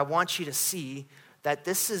 but I want you to see that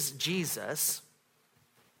this is Jesus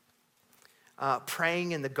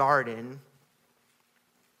praying in the garden.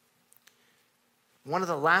 One of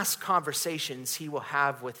the last conversations he will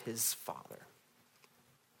have with his Father.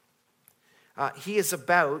 He is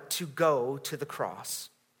about to go to the cross.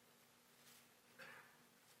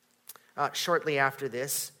 Shortly after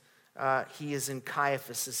this, he is in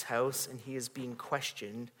Caiaphas' house and he is being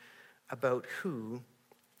questioned about who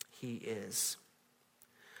he is.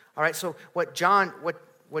 All right, so what John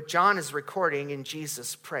is recording in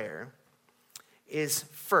Jesus' prayer is,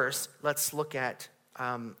 first, let's look at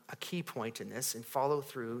a key point in this and follow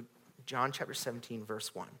through John chapter 17,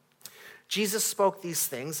 verse 1. Jesus spoke these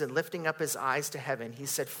things, and lifting up his eyes to heaven, he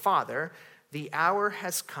said, Father, the hour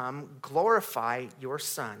has come, glorify your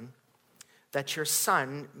Son, that your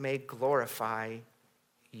Son may glorify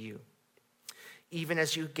you. Even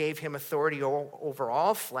as you gave him authority over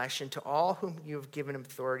all flesh, and to all whom you have given him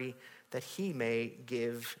authority, that he may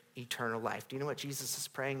give eternal life. Do you know what Jesus is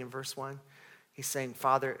praying in verse 1? He's saying,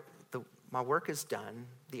 Father, my work is done.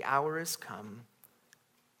 The hour has come.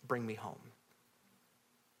 Bring me home.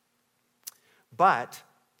 But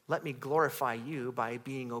let me glorify you by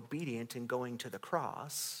being obedient and going to the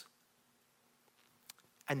cross,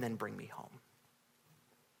 and then bring me home.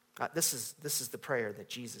 This is the prayer that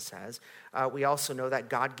Jesus has. We also know that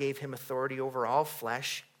God gave him authority over all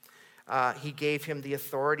flesh. He gave him the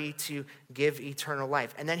authority to give eternal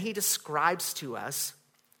life. And then he describes to us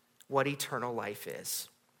what eternal life is.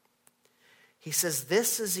 He says,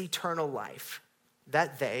 this is eternal life,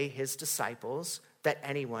 that they, his disciples, that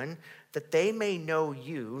anyone, that they may know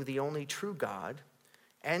you, the only true God,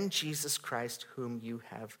 and Jesus Christ, whom you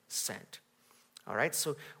have sent. All right,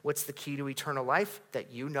 so what's the key to eternal life?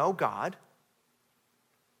 That you know God,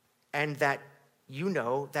 and that you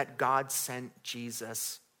know that God sent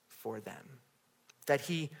Jesus for them. That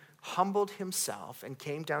he humbled himself and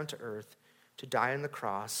came down to earth to die on the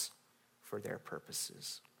cross for their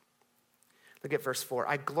purposes. Look at verse 4.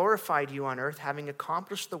 I glorified you on earth, having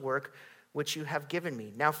accomplished the work which you have given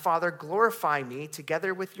me. Now, Father, glorify me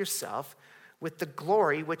together with yourself, with the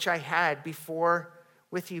glory which I had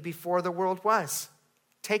with you before the world was.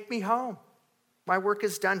 Take me home. My work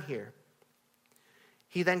is done here.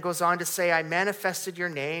 He then goes on to say, I manifested your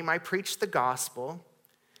name, I preached the gospel.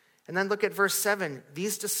 And then look at verse 7.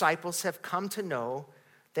 These disciples have come to know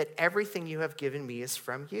that everything you have given me is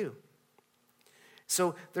from you.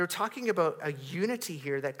 So they're talking about a unity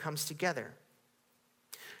here that comes together.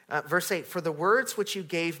 Verse 8, for the words which you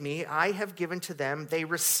gave me, I have given to them. They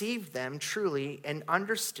received them truly and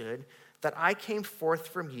understood that I came forth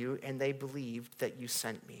from you, and they believed that you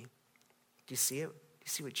sent me. Do you see it? Do you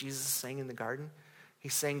see what Jesus is saying in the garden?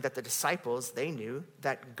 He's saying that the disciples, they knew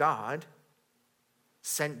that God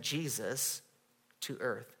sent Jesus to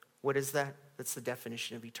earth. What is that? That's the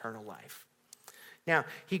definition of eternal life. Now,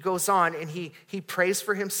 he goes on and he prays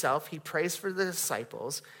for himself. He prays for the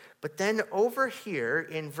disciples. But then over here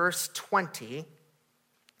in verse 20,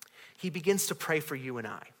 he begins to pray for you and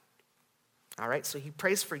I. All right, so he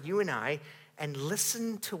prays for you and I, and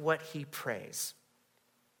listen to what he prays.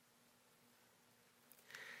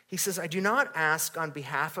 He says, I do not ask on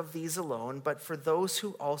behalf of these alone, but for those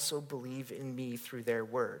who also believe in me through their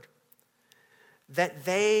word, that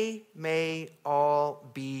they may all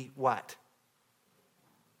be what?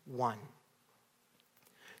 One.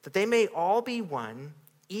 That they may all be one,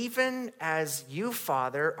 even as you,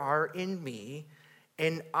 Father, are in me,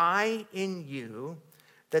 and I in you,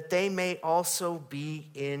 that they may also be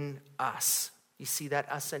in us. You see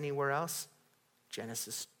that us anywhere else?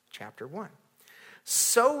 Genesis chapter 1.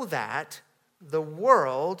 So that the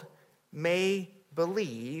world may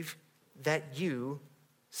believe that you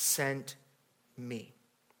sent me.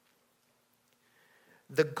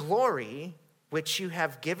 The glory which you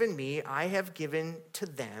have given me, I have given to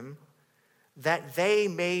them, that they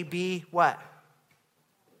may be what?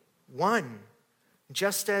 One,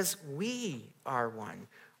 just as we are one.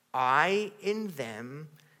 I in them,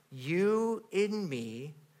 you in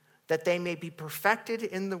me, that they may be perfected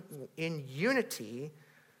in unity,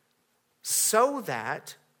 so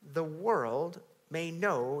that the world may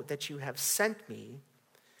know that you have sent me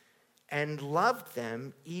and loved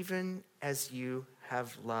them even as you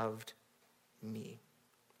have loved me.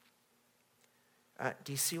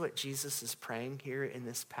 Do you see what Jesus is praying here in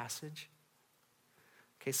this passage?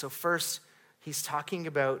 Okay, so first, he's talking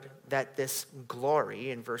about that this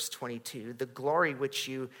glory in verse 22, the glory which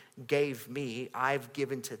you gave me, I've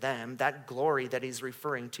given to them. That glory that he's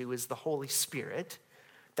referring to is the Holy Spirit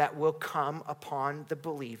that will come upon the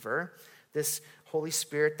believer. This Holy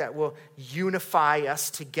Spirit that will unify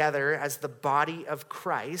us together as the body of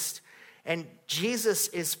Christ. And Jesus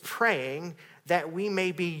is praying that we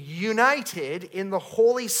may be united in the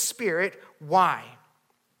Holy Spirit. Why?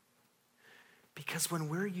 Because when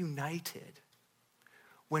we're united,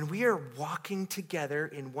 when we are walking together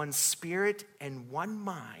in one spirit and one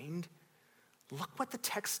mind, look what the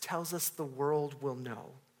text tells us the world will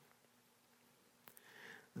know.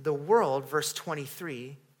 The world, verse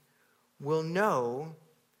 23, will know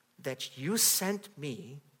that you sent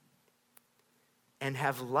me and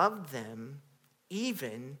have loved them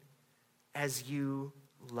even as you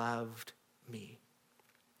loved me.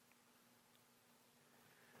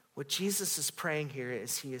 What Jesus is praying here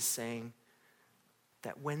is he is saying,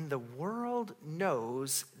 that when the world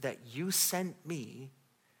knows that you sent me,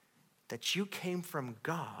 that you came from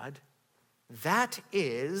God, that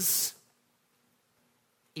is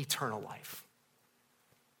eternal life.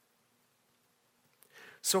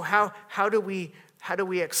 So how do we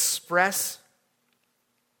express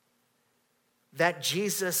that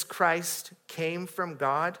Jesus Christ came from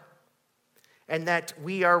God and that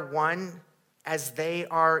we are one as they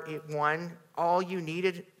are one, all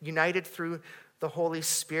united through the Holy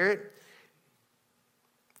Spirit?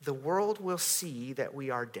 The world will see that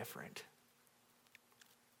we are different.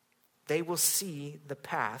 They will see the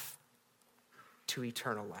path to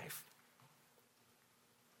eternal life.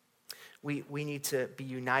 We need to be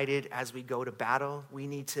united as we go to battle. We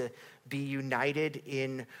need to be united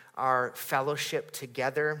in our fellowship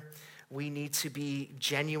together. We need to be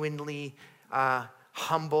genuinely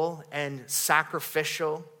humble and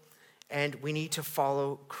sacrificial, and we need to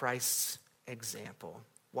follow Christ's example.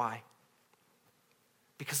 Why?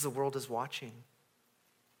 Because the world is watching.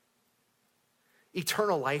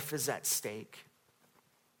 Eternal life is at stake.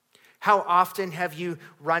 How often have you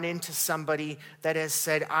run into somebody that has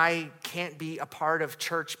said, I can't be a part of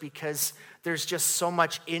church because there's just so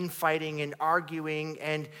much infighting and arguing,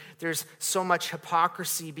 and there's so much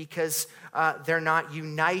hypocrisy because they're not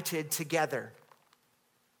united together?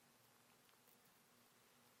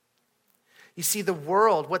 You see,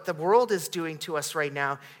 what the world is doing to us right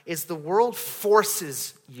now is the world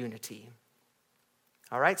forces unity.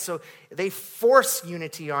 All right? So they force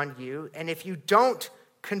unity on you, and if you don't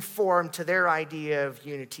conform to their idea of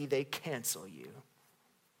unity, they cancel you.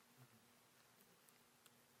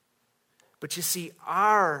 But you see,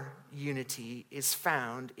 our unity is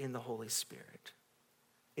found in the Holy Spirit.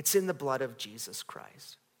 It's in the blood of Jesus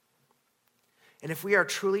Christ. And if we are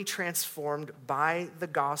truly transformed by the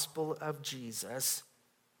gospel of Jesus,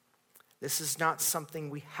 this is not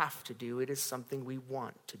something we have to do. It is something we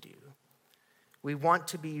want to do. We want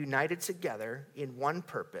to be united together in one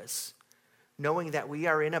purpose, knowing that we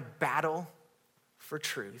are in a battle for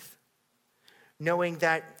truth, knowing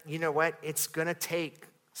that, you know what, it's going to take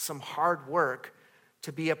some hard work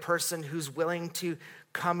to be a person who's willing to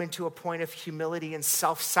come into a point of humility and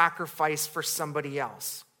self-sacrifice for somebody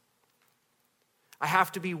else. I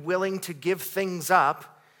have to be willing to give things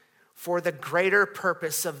up for the greater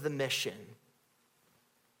purpose of the mission.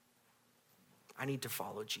 I need to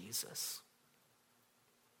follow Jesus.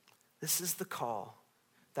 This is the call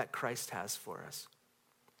that Christ has for us.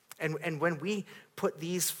 And when we put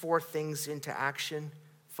these 4 things into action,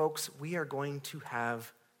 folks, we are going to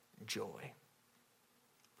have joy.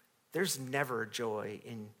 There's never joy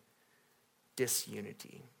in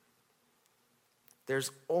disunity.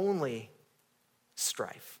 There's only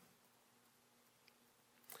strife.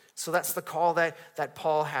 So that's the call that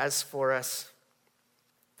Paul has for us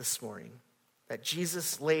this morning, that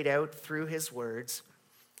Jesus laid out through his words,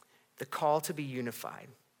 the call to be unified.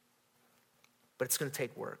 But it's going to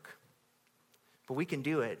take work. But we can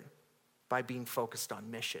do it by being focused on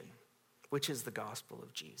mission, which is the gospel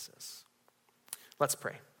of Jesus. Let's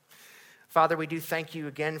pray. Father, we do thank you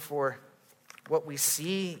again for what we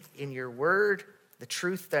see in your word, the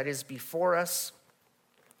truth that is before us.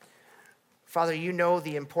 Father, you know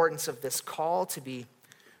the importance of this call to be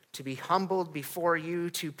humbled before you,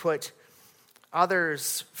 to put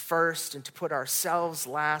others first and to put ourselves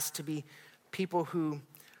last, to be people who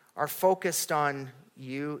are focused on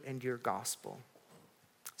you and your gospel.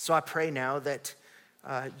 So I pray now that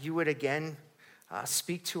you would again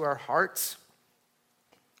speak to our hearts,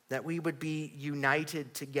 that we would be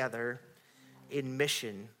united together in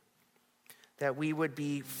mission, that we would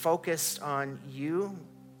be focused on you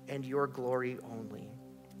and your glory only.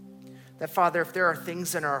 That, Father, if there are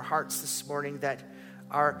things in our hearts this morning that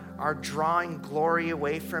are drawing glory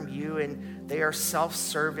away from you and they are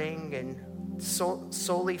self-serving and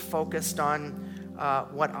solely focused on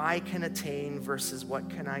what I can attain versus what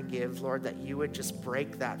can I give, Lord, that you would just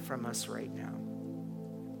break that from us right now.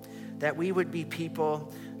 That we would be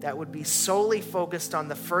people that would be solely focused on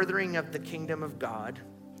the furthering of the kingdom of God,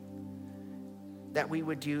 that we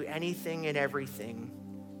would do anything and everything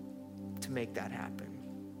to make that happen.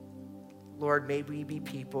 Lord, may we be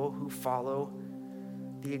people who follow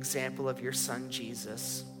the example of your Son,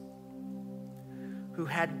 Jesus, who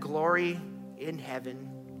had glory in heaven,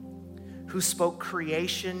 who spoke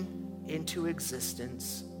creation into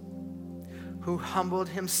existence, who humbled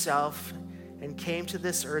himself and came to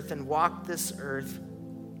this earth and walked this earth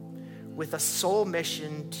with a sole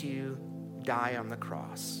mission to die on the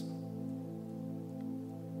cross.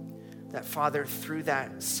 That, Father, through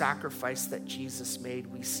that sacrifice that Jesus made,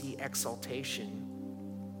 we see exaltation.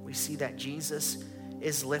 We see that Jesus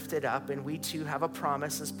is lifted up, and we too have a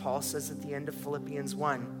promise, as Paul says at the end of Philippians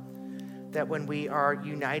 1, that when we are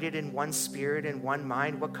united in one spirit and one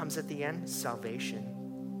mind, what comes at the end? Salvation.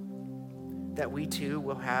 That we too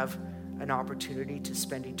will have an opportunity to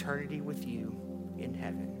spend eternity with you in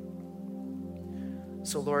heaven.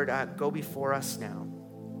 So Lord, go before us now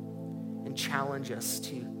and challenge us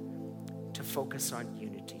to focus on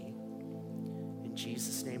unity. In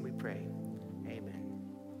Jesus' name we pray. Amen.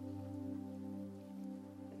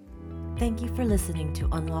 Thank you for listening to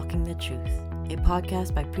Unlocking the Truth, a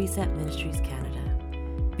podcast by Precept Ministries Canada.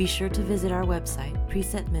 Be sure to visit our website,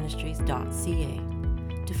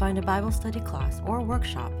 preceptministries.ca, to find a Bible study class or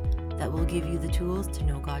workshop that will give you the tools to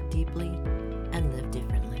know God deeply and live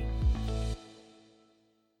differently.